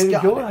svenskar. Nej,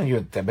 det gör han ju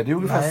inte. Men det är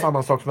ungefär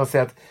samma sak som att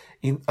säga att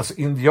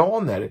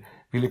indianer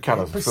vill ju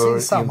kallas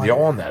för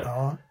indianer.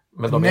 Ja.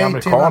 Men de är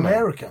amerikaner.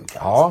 American,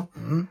 ja.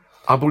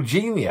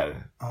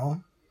 Aboriginer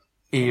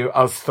är ju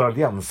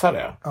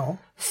australiensare. Ja.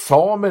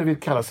 Samer vill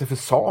kalla sig för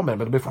samer,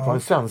 men de är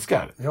fortfarande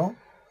svenskar. Ja.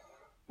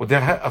 Och det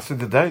här,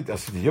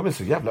 det gör mig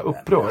så jävla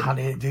upprörd.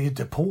 Det är ju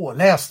inte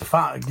påläst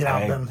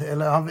grabben. Nej.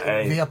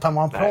 Eller vet han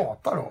vad han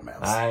pratar om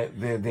ens. Nej,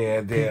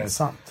 det är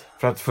sant.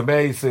 För att för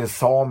mig så är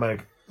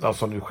samer,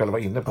 som du själv var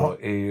inne på,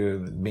 är ju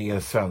mer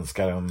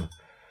svenskar än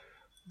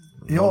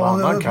någon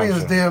annan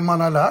kanske. Det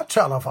man har lärt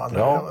sig i alla fall.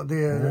 Ja.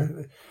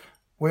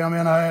 Och jag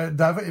menar,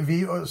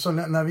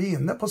 när vi är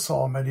inne på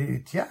samer, det är ju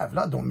ett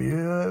jävla, de är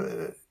ju...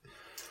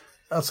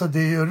 Alltså det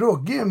är ju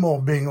ruggig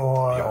mobbing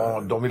och...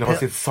 Ja, de vill ha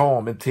sitt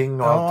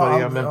sameting och allt vad det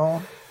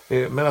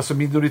är. Men alltså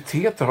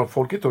minoriteter har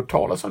folk inte hört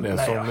talas om det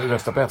som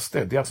röstar på SD.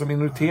 Det är alltså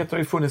minoriteter har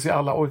ju funnits i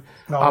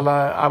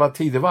alla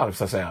tidevarv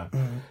så att säga.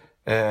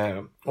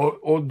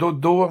 Och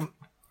då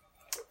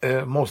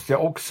måste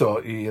jag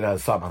också i det här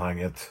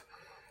sammanhanget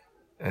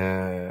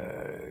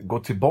gå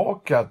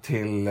tillbaka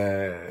till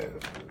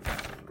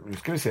nu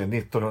ska vi se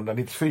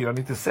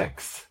 1994-96.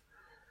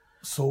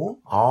 Så?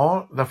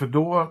 Ja, därför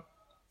då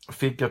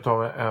fick jag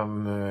ta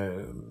en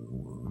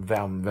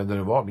vem det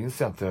nu var,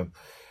 minns jag inte,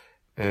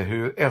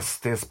 hur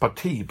SDs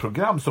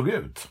partiprogram såg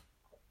ut.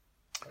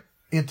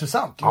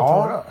 Intressant, låt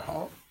höra.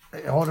 Ja.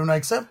 Har du några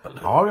exempel?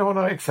 Ja, jag har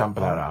några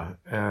exempel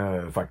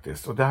här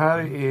faktiskt. Och det här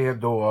är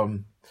då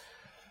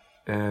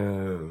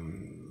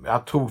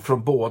jag tog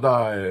från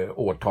båda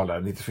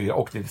årtalen, 94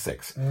 och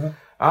 96.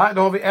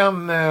 Då har vi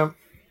en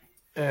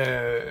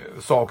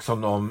sak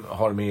som de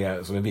har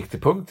med som en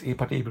viktig punkt i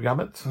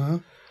partiprogrammet.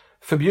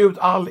 Förbjud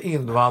all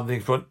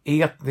invandring från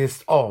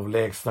etniskt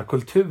avlägsna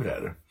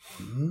kulturer.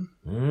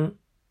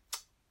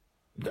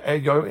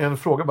 En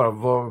fråga bara,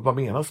 vad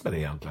menas med det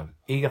egentligen?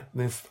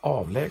 Etniskt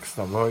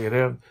avlägsna, vad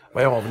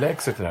är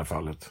avlägset i det här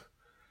fallet?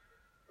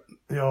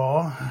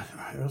 Ja,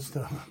 just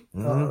det.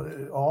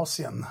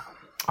 Asien.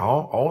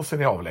 Ja,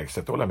 Asien är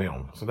avlägset, det håller jag med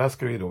om. Så där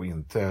ska vi då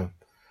inte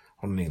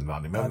ha någon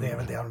invandring. Men... Ja, det är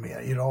väl det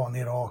med Iran,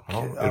 Irak,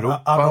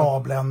 Europa,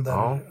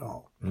 arabländer.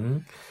 Ja.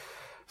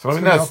 Så har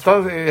vi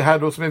nästa här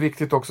då som är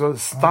viktigt också.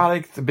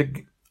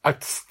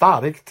 Att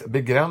starkt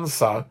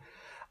begränsa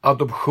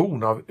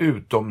adoption av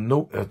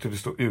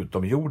utomjordiska.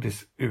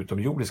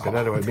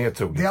 Där det var mer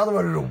troligt. Det hade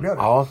varit roligare.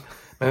 Ja,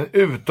 men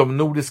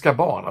utomnordiska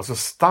barn. Alltså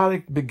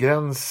starkt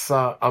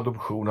begränsa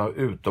adoption av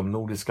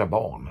utomnordiska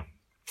barn.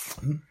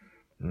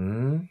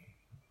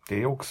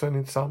 Det är också en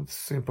intressant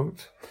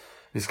synpunkt.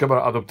 Vi ska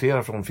bara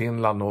adoptera från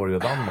Finland, Norge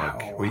och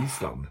Danmark och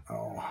Island.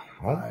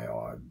 Nej,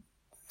 jag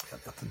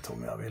vet inte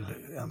om jag vill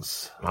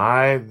ens...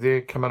 Nej,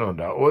 det kan man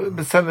undra. Och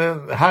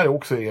sen här är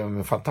också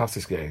en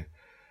fantastisk grej.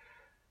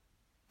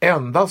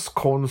 Endast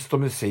konst och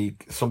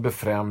musik som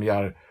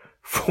befrämjar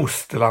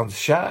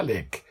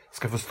fosterlandskärlek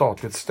ska få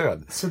statligt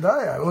stöd. Så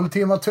där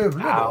Ultima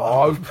Thule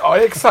då. Ja,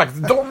 exakt.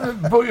 De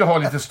bör ju ha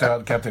lite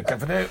stöd kan jag tycka.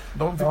 För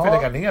de fick vi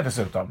lägga ner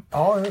dessutom.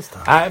 Ja, just det.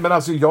 Nej, men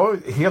alltså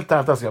helt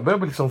ärligt, jag börjar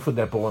liksom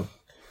fundera på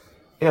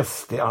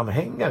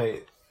SD-anhängare.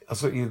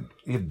 Alltså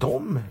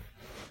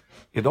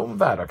är de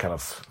värda att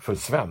kallas för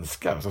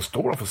svenskar? Alltså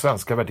står de för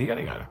svenska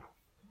värderingar?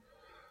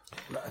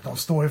 De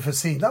står ju för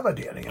sina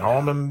värderingar.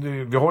 Ja, men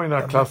vi har ju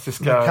den här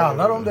klassiska... Men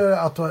kallar de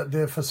det att det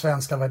är för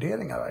svenska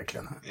värderingar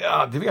verkligen?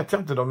 Ja, det vet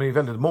jag inte. De är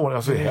väldigt måna.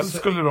 Alltså helst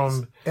skulle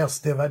de...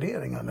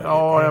 SD-värderingar nu.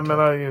 Ja, jag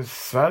menar i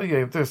Sverige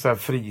är inte så här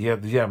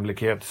frihet,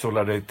 jämlikhet,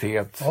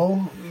 solidaritet.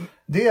 Ja,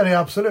 det är det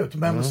absolut.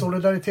 Men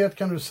solidaritet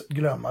kan du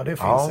glömma. Det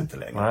finns inte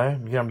längre.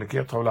 Nej,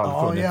 jämlikhet har väl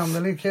aldrig funnits. Ja,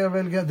 jämlikhet är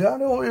väl...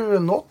 Det har ju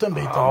nått en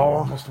bit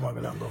av, måste man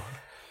väl ändå...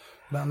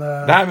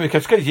 Nej, men vi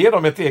kanske ska ge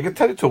dem ett eget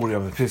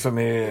territorium, precis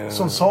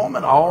som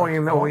samerna. Ja,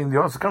 och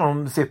indianer, så kan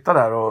de sitta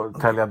där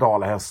och tälja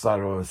dalahästar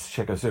och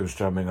käka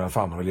surströmming och vad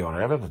fan de vill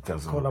göra, jag vet inte.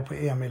 Kolla på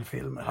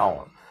Emil-filmer.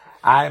 Ja.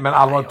 Nej, men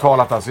allvarligt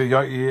talat alltså,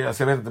 jag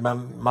vet inte,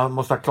 men man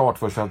måste ha klart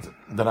för sig att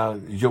den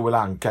här Joel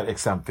Ankar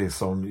exempelvis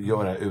som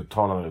gör det här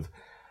uttalandet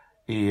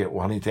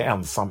och han är inte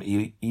ensam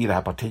i det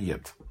här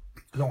partiet.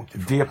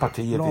 Det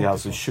partiet är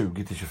alltså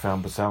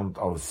 20-25%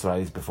 av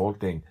Sveriges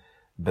befolkning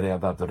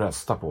beredda att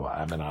rösta på.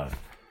 Jag menar,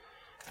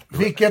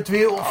 vilket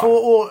vi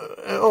får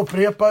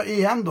upprepa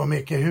igen då,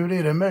 Micke. Hur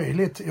är det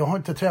möjligt? Jag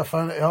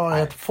har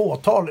ett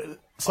fåtal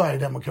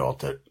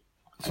Sverigedemokrater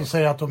som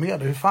säger att de är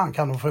det. Hur fan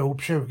kan de få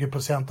ihop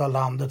 20% av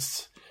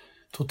landets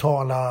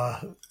totala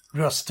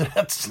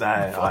rösträtt?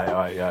 Nej,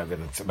 jag vet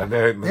inte. Men det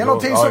är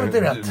någonting som inte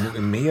är rätt.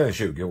 Mer än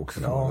 20 också.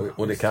 Ja,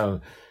 och det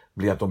kan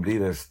bli att de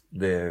blir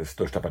det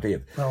största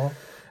partiet. Ja.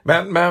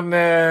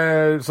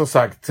 Men som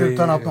sagt...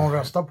 Utan att någon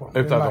röstar på dem.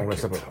 Utan att någon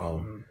röstar på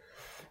dem,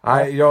 ja.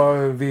 Nej,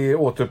 vi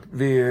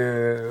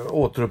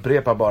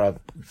återupprepar bara.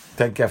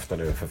 Tänk efter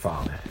nu för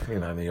fan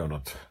innan ni gör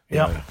något.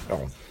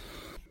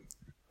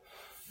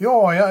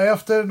 Ja,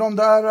 efter de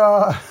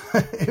där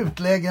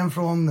utläggen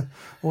från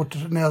vårt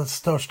näst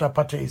största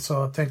parti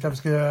så tänkte jag att vi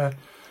skulle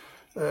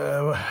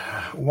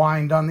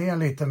winda ner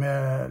lite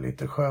med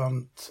lite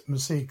skönt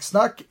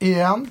musiksnack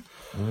igen.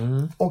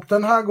 Och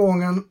den här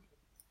gången,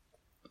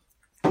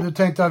 nu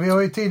tänkte jag, vi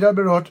har ju tidigare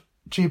berört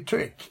Cheap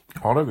Trick. Ja,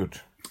 det har vi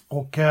gjort.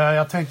 Och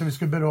jag tänkte att vi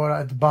skulle beröra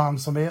ett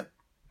band som är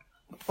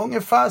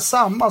ungefär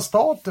samma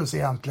status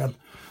egentligen.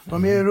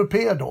 De är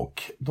europeer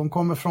dock. De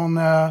kommer från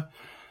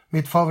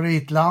mitt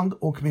favoritland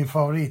och min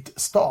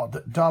favoritstad,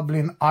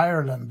 Dublin,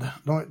 Ireland.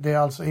 Det är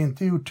alltså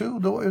inte U2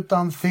 då,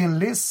 utan Thin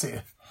Lizzy.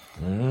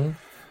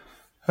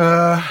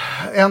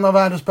 En av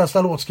världens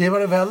bästa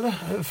låtskrivare väl?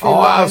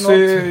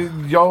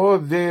 Ja,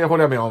 det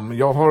håller jag med om.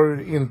 Jag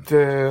har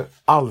inte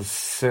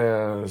alls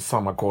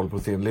samma koll på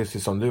Thin Lizzy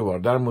som du har.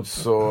 Däremot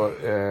så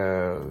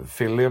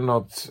Phil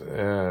Lynott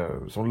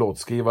som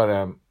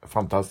låtskrivare,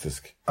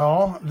 fantastisk.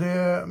 Ja,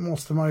 det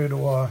måste man ju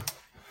då...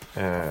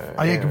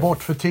 Han gick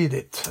bort för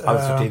tidigt.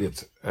 Alldeles för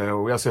tidigt.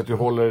 Och jag ser att du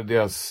håller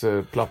deras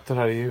plattor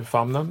här i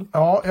famnen.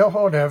 Ja, jag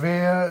har det.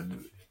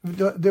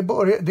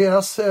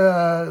 Deras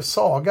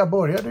saga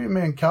började ju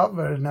med en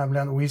cover,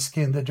 nämligen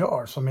Whiskey in the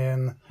Jar, som är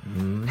en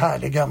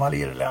härlig gammal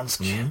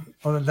irländsk.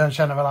 Och den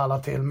känner väl alla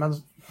till. Men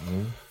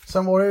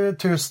sen var det ju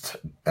tyst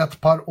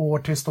ett par år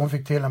tills de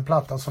fick till en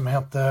platta som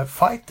hette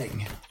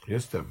Fighting.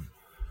 Just det.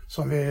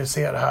 Som vi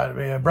ser här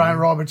med Brian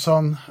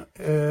Robertson,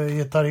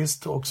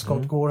 gitarrist, och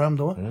Scott Gorham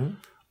då.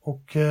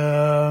 Och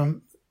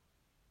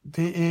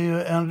det är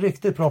ju en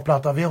riktigt bra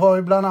platta. Vi har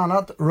ju bland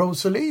annat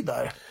Rosalie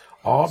där.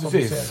 Ja,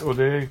 precis. Och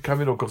det kan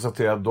vi då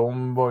konstatera att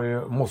de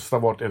måste ha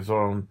varit ett av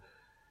de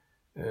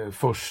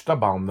första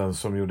banden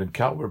som gjorde en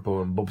cover på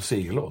en Bob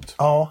Seger-låt.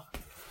 Ja.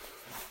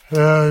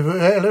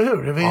 Eller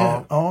hur?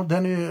 Ja,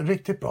 den är ju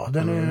riktigt bra.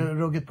 Den är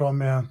ruggigt bra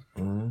med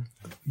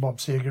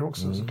Bob Seger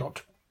också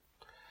såklart.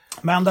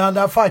 Men den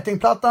där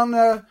fightingplattan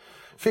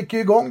fick ju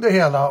igång det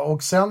hela,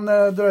 och sen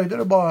dröjde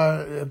det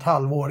bara ett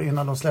halvår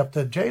innan de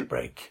släppte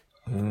Jailbreak.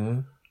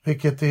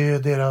 Vilket är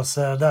deras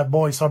That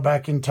Boys Are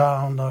Back in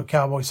Town och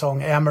Cowboy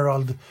Song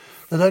Emerald.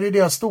 Det där är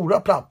deras stora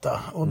platta,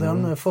 och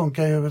den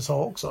funkar i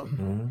USA också.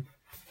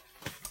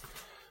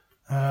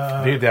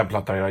 Det är den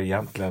platta jag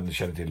egentligen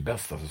känner till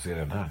bäst, alltså ser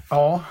den här.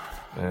 Ja.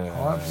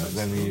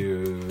 Den är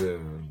ju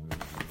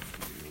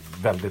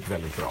väldigt,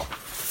 väldigt bra.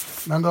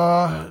 Men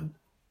då...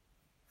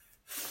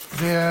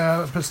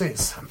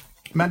 precis.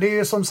 Men det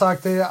är som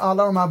sagt, det är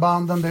alla de här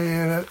banden,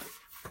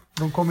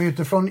 de kommer ju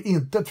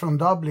inte från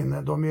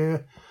Dublin. De är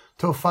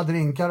tuffa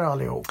drinkare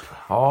allihop.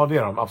 Ja, det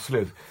är de,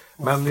 absolut.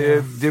 Men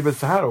det är väl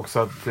så här också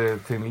att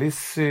Thin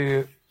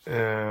Lizzy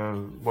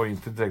var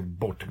inte direkt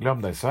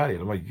bortglömda i Sverige.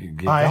 De var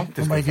gigantiska. Nej,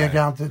 de var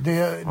gigantiska.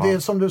 Det är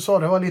som du sa,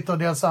 det var lite av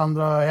deras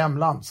andra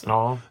hemland.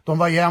 Ja. De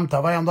var jämt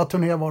här, varenda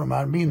turné var de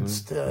här,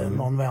 minst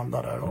någon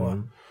vända där.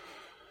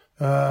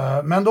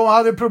 Men de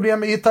hade problem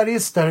med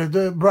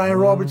gitarrister.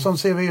 Brian Robertson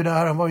ser vi ju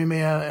där, han var ju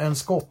med en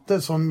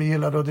skotte som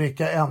gillade att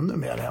dricka ännu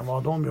mer än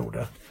vad de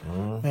gjorde.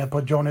 Med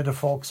på Johnny the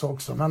Fox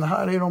också. Men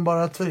här är de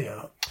bara 3.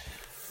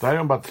 Där är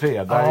de bara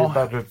 3. Där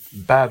är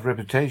Bad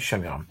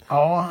Reputation, ja.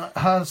 Ja,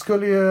 här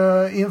skulle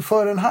ju,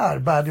 inför den här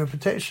Bad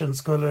Reputation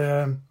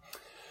skulle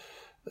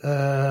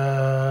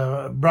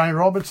Brian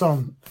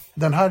Robertson,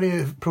 den här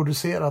är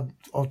producerad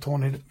av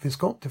Tony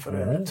Visconti för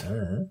övrigt.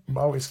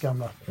 Bowies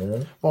gamla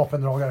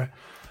vapendragare.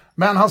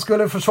 Men han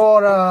skulle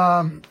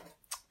försvara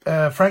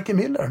Frankie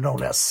Miller, no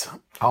less.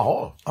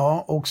 Jaha.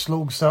 Ja, och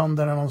slog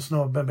sönder någon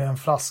snubbe med en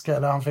flaska.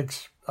 Eller han fick,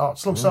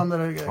 slog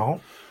sönder.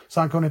 Så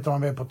han kunde inte vara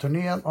med på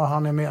turnén. Och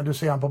han är med, du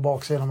ser han på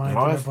baksidan. Man är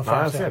inte med på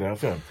framsidan. Jag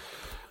ser det.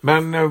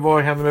 Men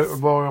vad hände med,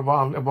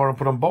 var de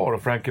på någon bar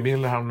och Frankie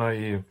Miller hamnade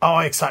i...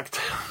 Ja, exakt.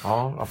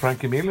 Ja,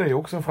 Frankie Miller är ju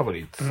också en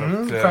favorit. Så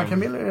att, Frankie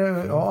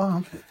Miller,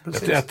 ja,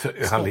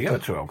 precis. Han lever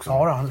tror jag också.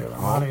 Ja, han lever.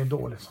 Han är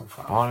dålig som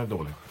fan. Ja, han är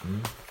dålig.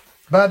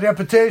 Bad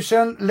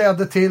Reputation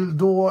ledde till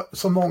då,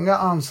 som många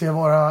anser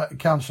vara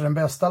kanske den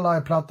bästa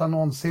liveplattan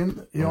någonsin.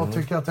 Jag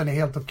tycker att den är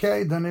helt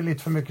okej. Den är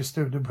lite för mycket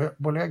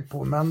studiobelägg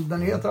på, men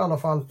den heter i alla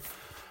fall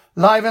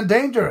Live and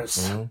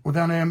Dangerous. Och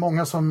den är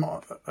många som,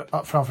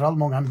 framförallt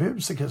många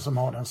musiker som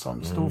har den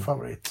som stor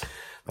favorit.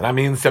 Den här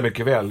minns jag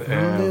mycket väl.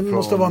 Det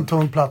måste vara en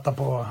tung platta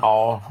på...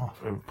 Ja,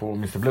 på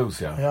Mr.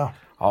 Blues, ja.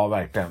 Ja,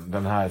 verkligen.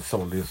 Den här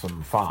sålde ju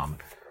som fan.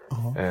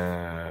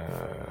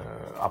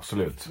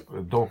 Absolut.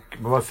 Dock,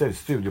 men vad säger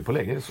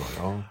studiopålägg, är det så?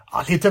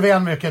 Ja, lite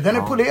väl mycket. Den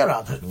är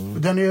polerad.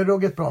 Den är ju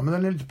ruggigt bra, men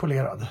den är lite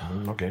polerad.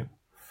 Okej.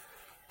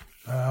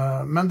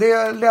 Men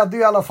det ledde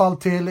i alla fall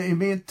till, i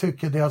mitt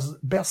tycke,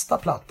 deras bästa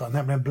platta,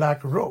 nämligen Black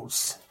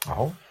Rose.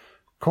 Jaha.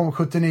 Kom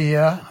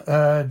 79,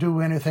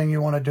 Do Anything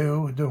You Wanna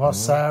Do, du har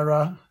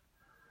Sarah.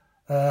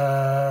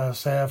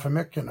 Säger jag för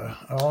mycket nu?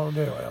 Ja,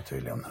 det gör jag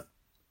tydligen.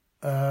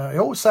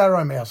 Jo,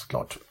 Sarah är med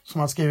såklart, som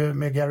han skriver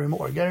med Gary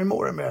Moore. Gary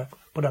Moore är med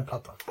på den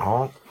plattan.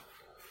 Ja.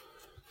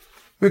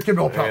 Mycket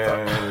bra platta.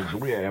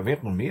 Jag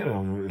vet nog mer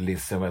om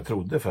Liz än vad jag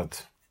trodde, för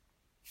att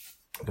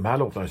de här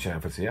låtarna känner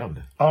jag faktiskt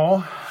igen.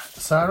 Ja,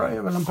 Sarah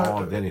är väl en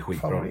den är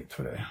skitbra. Favorit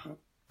för dig.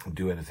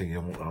 Do Anything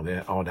You Want.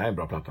 Det här är en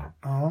bra platta.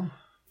 Ja.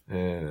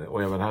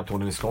 Och även här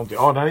Tony Visconti.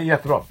 Ja, den är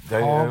jättebra.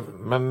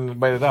 Men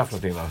vad är det där för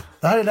någonting då?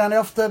 Det här är den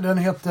efter. Den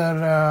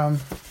heter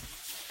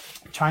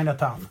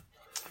Chinatown.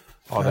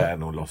 Ja, det är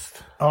nog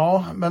Lost.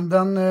 Ja, men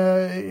den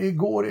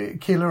går i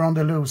Killer on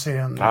the Loose, är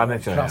en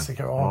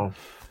klassiker. Ja.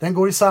 Den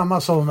går i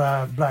samma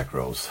som Black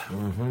Rose.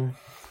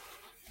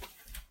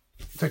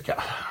 Tycker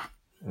jag.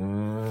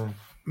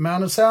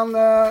 Men sen...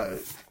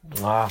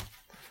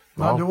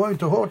 Nej, du har ju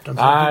inte hört den.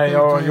 Nej,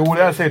 jo, det har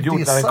jag säkert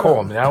gjort när den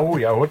kom. Jo,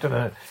 jag har hört den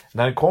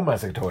när den kom, har jag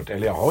säkert hört.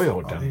 Eller jag har ju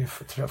hört den. Det är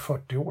för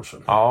 40 år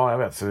sedan. Ja, jag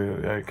vet. Så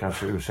jag är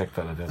kanske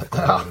ursäktad.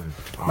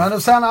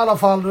 Men sen i alla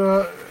fall...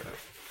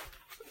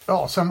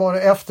 Ja, sen var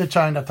det efter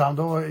Chinatown.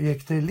 Då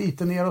gick det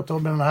lite neråt då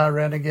med den här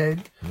Renegade.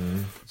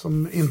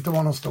 Som inte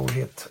var någon stor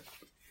hit.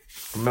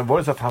 Men var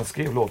det så att han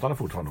skrev låtarna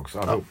fortfarande också?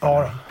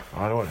 Ja,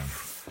 det var det.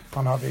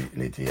 Han hade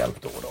lite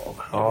hjälp då av.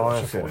 Ja,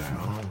 jag ser det.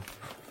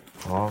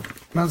 Ja.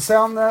 Men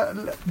sen,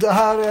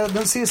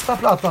 den sista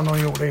plattan de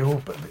gjorde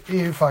ihop är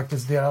ju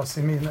faktiskt deras,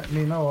 i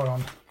mina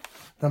öron,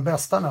 den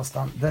bästa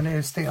nästan. Den är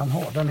ju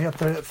stenhård. Den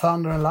heter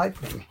Thunder and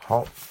Lightning.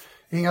 Ja.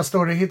 Inga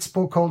större hits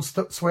på. Cold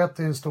Sweat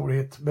är en stor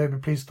hit.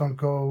 Baby Please Don't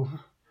Go.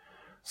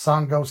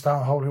 Sun Goes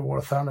Down, Holy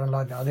War, Thunder and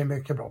Lightning. Ja, det är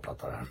mycket bra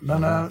plattor här.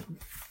 Men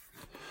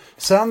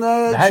sen...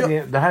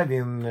 det här är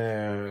din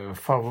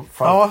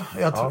Ja,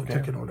 jag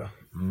tycker nog det.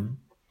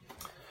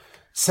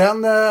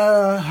 Sen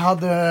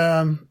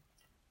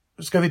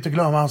ska vi inte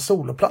glömma hans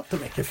soloplattor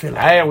mycket film.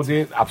 Nej, och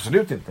det är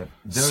absolut inte.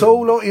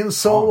 Solo in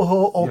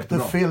Soho och The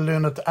Phil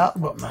Lynott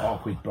Album. Ja,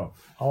 skitbra.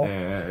 Ja.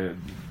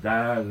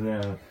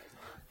 Där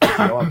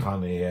jag att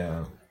han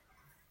är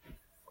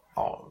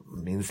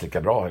minst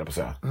lika bra, höll jag på att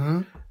säga.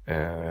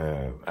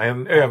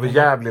 En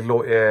överjävlig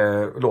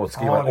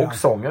låtskrivare och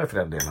sångare för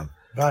den delen.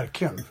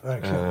 Verkligen.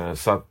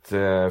 Så att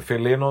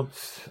Phil Lynott,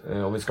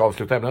 om vi ska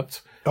avsluta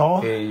ämnet,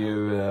 är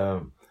ju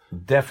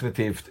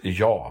definitivt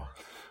ja.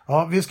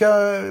 Ja, vi ska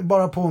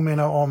bara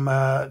påminna om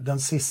den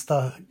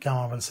sista, kan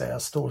man väl säga,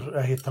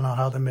 stora hitten han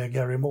hade med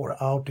Gary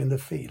Moore, Out in the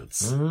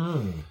Fields.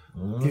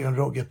 Det är ju en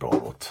ruggigt bra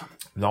låt.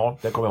 Ja,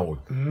 det kommer jag ihåg.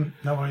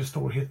 Det var ju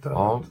stor hit.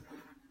 Ja.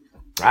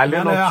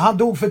 Men han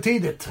dog för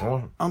tidigt.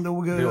 Ja. Han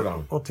dog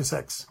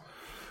 86.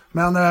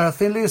 Men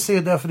Thin Lizzy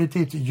är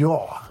definitivt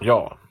ja.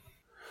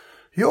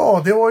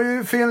 Ja, det var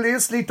ju Thin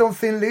Lizzy, lite om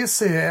Thin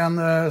Lizzy,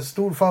 en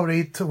stor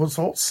favorit hos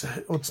oss.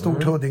 Och ett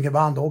stort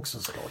Huddingeband också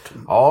såklart.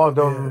 Ja,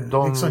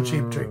 liksom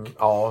Cheap Trick.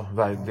 Ja,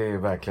 det är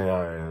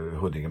verkligen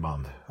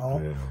Huddingeband.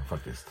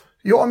 Faktiskt.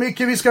 Ja, Micke,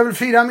 vi ska väl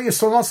fira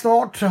midsommar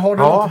snart. Har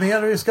du något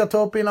mer vi ska ta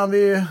upp innan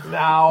vi...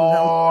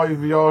 Ja,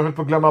 jag höll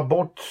på att glömma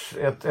bort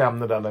ett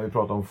ämne där när vi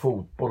pratar om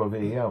fotboll och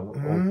VM. Och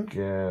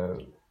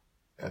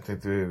jag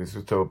tänkte vi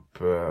skulle ta upp,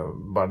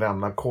 bara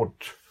nämna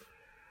kort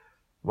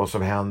vad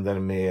som händer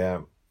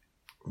med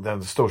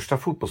den största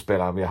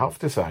fotbollsspelaren vi har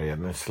haft i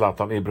Sverige,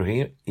 Zlatan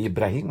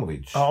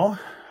Ibrahimovic. Ja.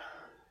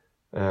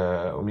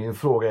 Och min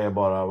fråga är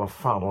bara, vad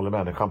fan håller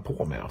människan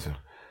på med alltså?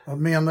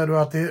 Menar du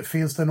att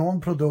finns det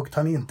någon produkt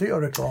han inte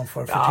gör reklam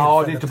för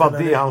ja, det är inte bara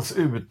det, hans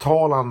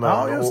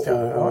uttalanden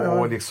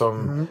och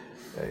liksom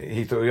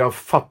hit, och jag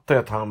fattar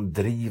att han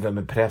driver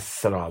med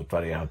pressen och allt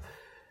vad det är.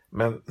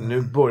 Men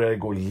nu börjar det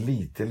gå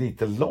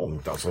lite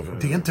långt alltså.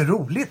 Det är inte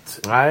roligt.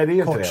 Nej, det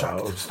är inte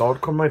det. Och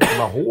snart kommer man inte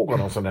komma ihåg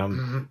honom som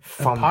den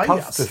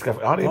fantastiska...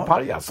 Ja, det är en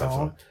pajas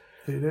alltså.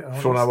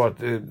 Från att ha varit,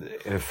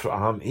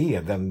 han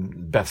är den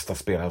bästa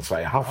spelaren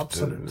Sverige haft.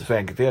 Absolut. Så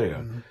enkelt är det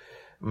ju.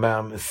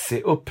 Men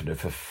se upp nu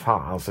för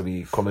fan, så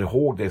vi kommer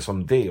ihåg det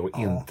som det och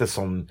inte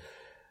som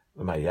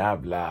de här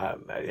jävla...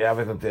 Jag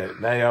vet inte,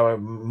 nej,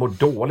 jag mår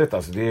dåligt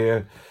alltså. Det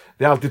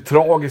är alltid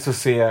tragiskt att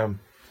se...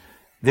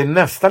 Det är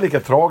nästan lika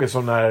tragiskt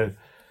som när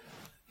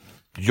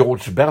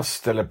George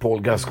Best eller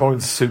Paul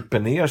Gascoigne super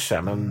ner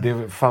sig. Men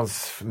det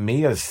fanns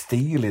mer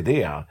stil i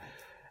det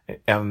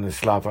än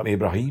Zlatan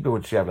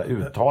Ibrahimovic jävla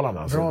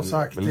uttalande. Alltså. Bra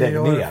sagt, det lägg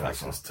gör ner det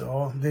alltså. Faktiskt.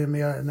 Ja, det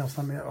är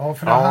nästan mer. Ja,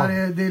 för det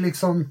här det är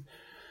liksom...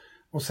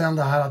 Och sen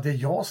det här att det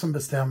är jag som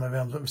bestämmer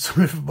vem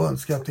som är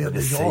förbundskapten. Det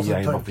är jag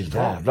som tar varför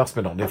jävlas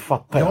med dem, det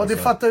fattar jag. Ja, det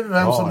fattar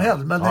vem som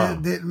helst, men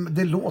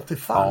det låter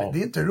fan. Det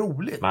är inte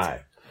roligt.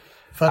 Nej.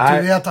 För att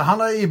du vet,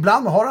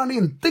 ibland har han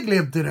inte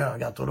glimt i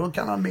ögat och då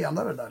kan han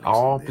mena det där. Liksom.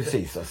 Ja,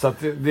 precis. Så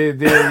att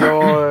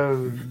jag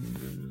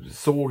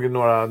såg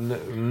några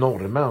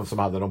norrmän som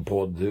hade någon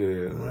podd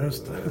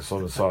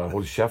som sa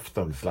håll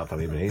käften,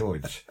 Zlatan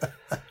Ibrahimovic.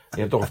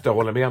 Inte ofta jag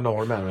håller med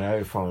norrmän, men jag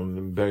är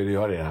fan böjd att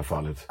göra det i det här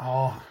fallet.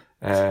 Ja.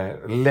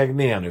 Lägg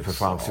ner nu för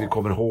fan så vi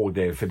kommer ihåg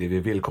det för det vi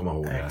vill komma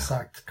ihåg det.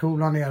 Exakt,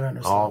 coola ner den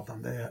nu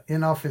Zlatan.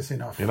 Enough is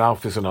enough.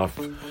 Enough is enough.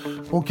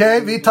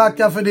 Okej, vi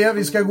tackar för det.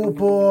 Vi ska gå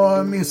på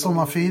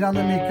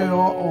midsommarfirande, Micke och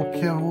jag,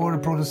 och vår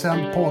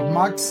producent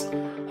Podmax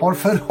har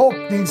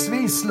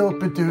förhoppningsvis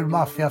sluppit ur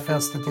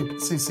maffiafestet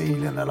till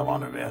Sicilien eller vad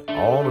nu är.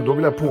 Ja, men då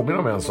vill jag påminna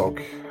om en sak.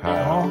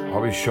 Här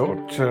har vi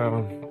kört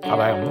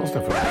alla ämnen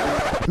för.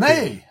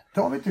 Nej,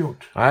 det har vi inte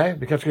gjort. Nej,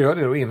 vi kanske ska göra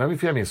det då innan vi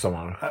firar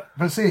midsommar.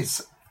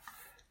 Precis.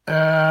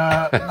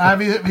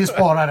 Nej, vi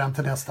sparar den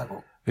till nästa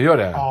gång. Vi gör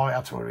det? Ja,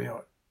 jag tror vi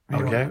gör.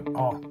 Okej.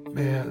 Ja,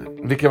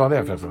 vilken var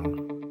det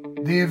förresten?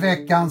 Det är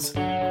veckans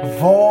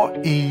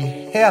Vad i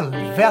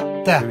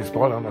helvete? Vi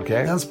sparar den,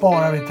 okej. Den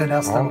sparar vi till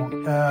nästa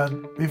gång.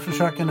 Vi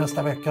försöker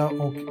nästa vecka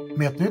och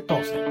med ett nytt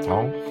avsnitt.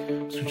 Ja.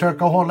 Så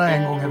försöka hålla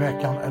en gång i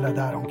veckan eller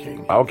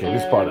däromkring. Ja, okej, vi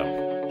sparar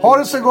den. Ha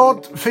det så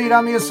gott.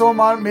 Fira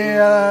midsommar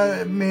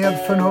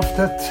med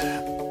förnuftet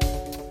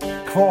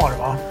kvar,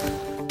 va?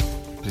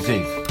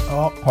 Precis.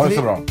 Ja, ha det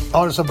så bra.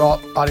 Ha det så bra.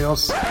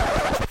 Adios.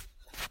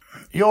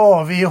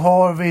 Ja, vi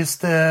har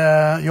visst...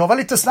 jag var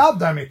lite snabb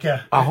där, Micke.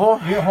 Aha.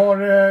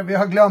 Vi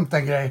har glömt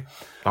en grej.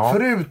 Ja.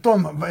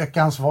 Förutom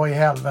veckans Vad i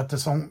helvete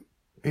som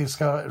vi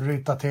ska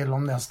ryta till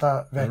om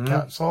nästa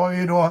vecka. Så har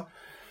vi då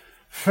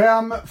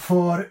 5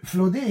 för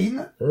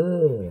Flodin.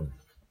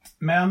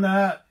 Men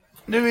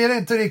nu är det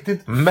inte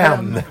riktigt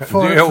 5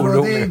 för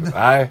Flodin.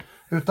 Nej.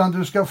 Utan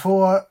du ska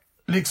få,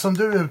 liksom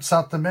du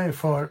utsatte mig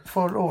för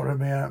förra året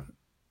med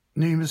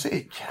ny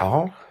musik.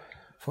 Jaha.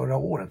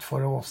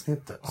 Förra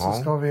avsnittet.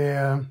 Så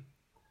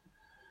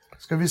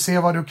ska vi se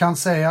vad du kan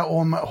säga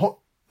om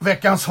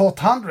veckans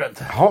Hot 100.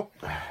 Ja,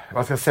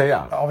 vad ska jag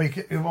säga? Ja,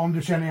 om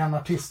du känner igen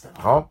artisten.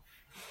 Ja.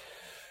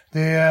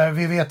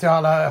 Vi vet ju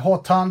alla,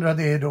 Hot 100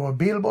 det är då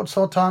Billboards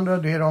Hot 100,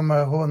 det är de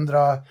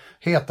 100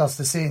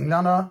 hetaste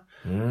singlarna.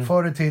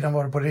 Förr i tiden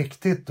var det på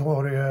riktigt, då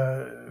var det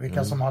ju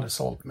vilka som hade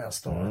sålt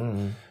mest.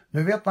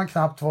 Nu vet man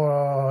knappt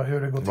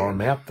hur det går till. Vad de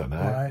mäter,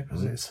 nej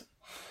precis.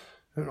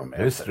 Det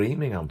är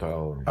streaming antar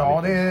jag.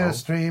 Ja, det är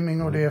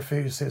streaming och det är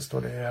fysiskt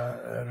och det är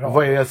radio.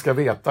 Vad är det jag ska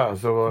veta?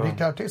 Alltså,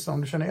 vilka artister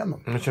om du känner igen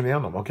dem? Jag känner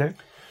igen dem, okej.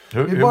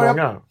 Hur börjar,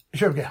 många?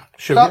 20.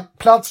 20?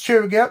 Plats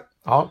 20.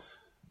 Ja.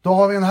 Då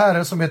har vi en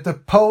herre som heter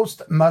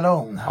Post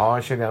Malone. Ja,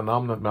 jag känner igen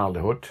namnet men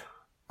aldrig hört.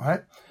 Nej.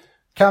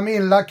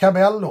 Camilla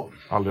Cabello.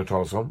 Aldrig hört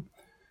talas om.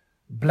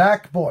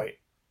 Black Boy.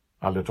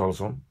 Aldrig hört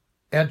talas om.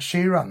 Ed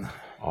Sheeran.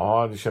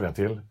 Ja, det känner jag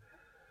till.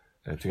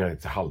 Jag tycker det är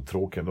lite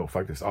halvtråkig ändå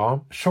faktiskt.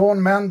 Ja.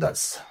 Shawn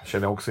Mendes.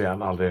 Känner jag också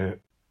igen, aldrig...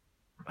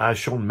 Nej,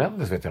 Shawn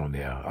Mendes vet jag om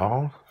det är.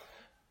 Ja.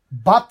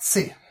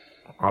 Batsy.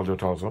 Aldrig hört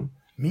talas om.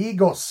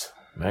 Migos.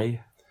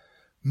 Nej.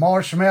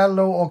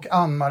 Marshmello och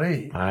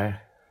Ann-Marie. Nej.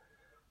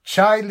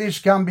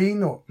 Childish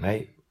Gambino.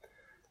 Nej.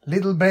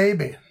 Little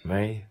Baby.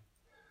 Nej.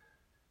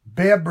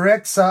 Beb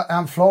Rexha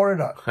and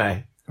Florida.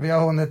 Nej. Vi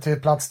har hunnit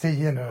till plats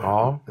 10 nu.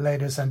 Ja.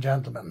 Ladies and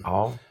gentlemen.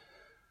 Ja.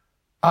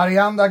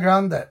 Ariana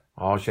Grande.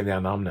 Ja, känner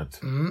jag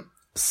namnet.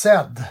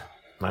 Zed.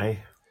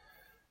 Nej.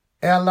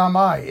 Ella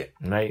Mai.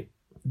 Nej.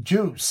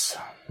 Juice.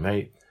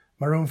 Nej.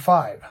 Maroon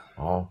 5.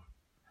 Ja.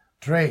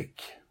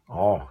 Drake.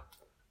 Ja.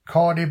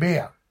 Cardi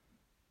B.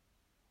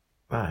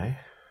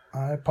 Nej.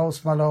 Nej,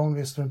 Post Malone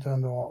visste du inte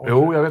ändå.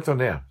 Jo, jag vet om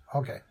det är.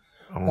 Okej.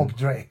 Och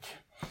Drake.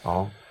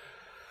 Ja.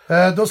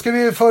 Då ska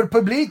vi för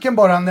publiken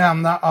bara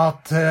nämna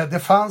att det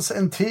fanns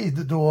en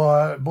tid då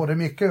både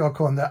Micke och jag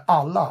kunde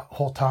alla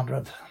Hot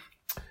 100.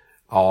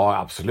 Ja,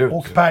 absolut.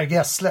 Och Per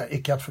Gessle,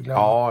 icke att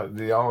förglömma.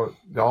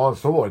 Ja,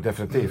 så var det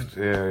definitivt.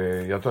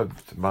 Jag tror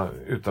att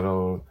utan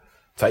att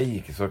ta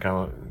i så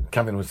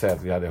kan vi nog säga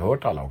att vi hade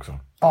hört alla också.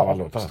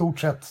 Ja, stort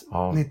sett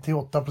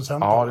 98%.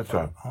 Ja, det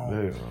tror jag. Ja.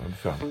 Det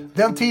tror jag.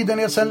 Den tiden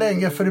är sedan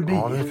länge förbi,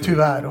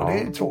 tyvärr, och det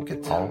är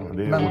tråkigt. Ja,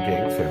 det är vårt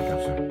eget fel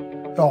kanske.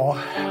 Ja,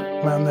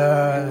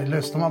 men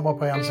lyssnar man bara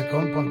på en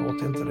sekund på en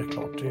låt är inte det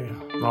klart.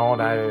 Ja,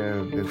 nej,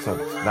 det är inte så.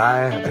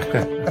 Nej.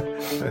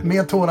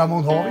 Mer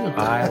tålamod har vi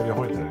inte. Nej, vi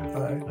har inte det.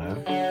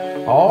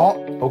 Nej. Ja,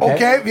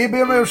 okej, vi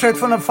ber om ursäkt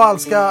för den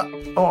falska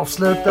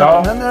avslutet.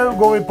 Ja. Men nu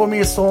går vi på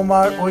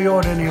midsommar och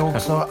gör det ni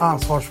också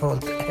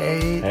ansvarsfullt.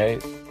 Hej! Hej!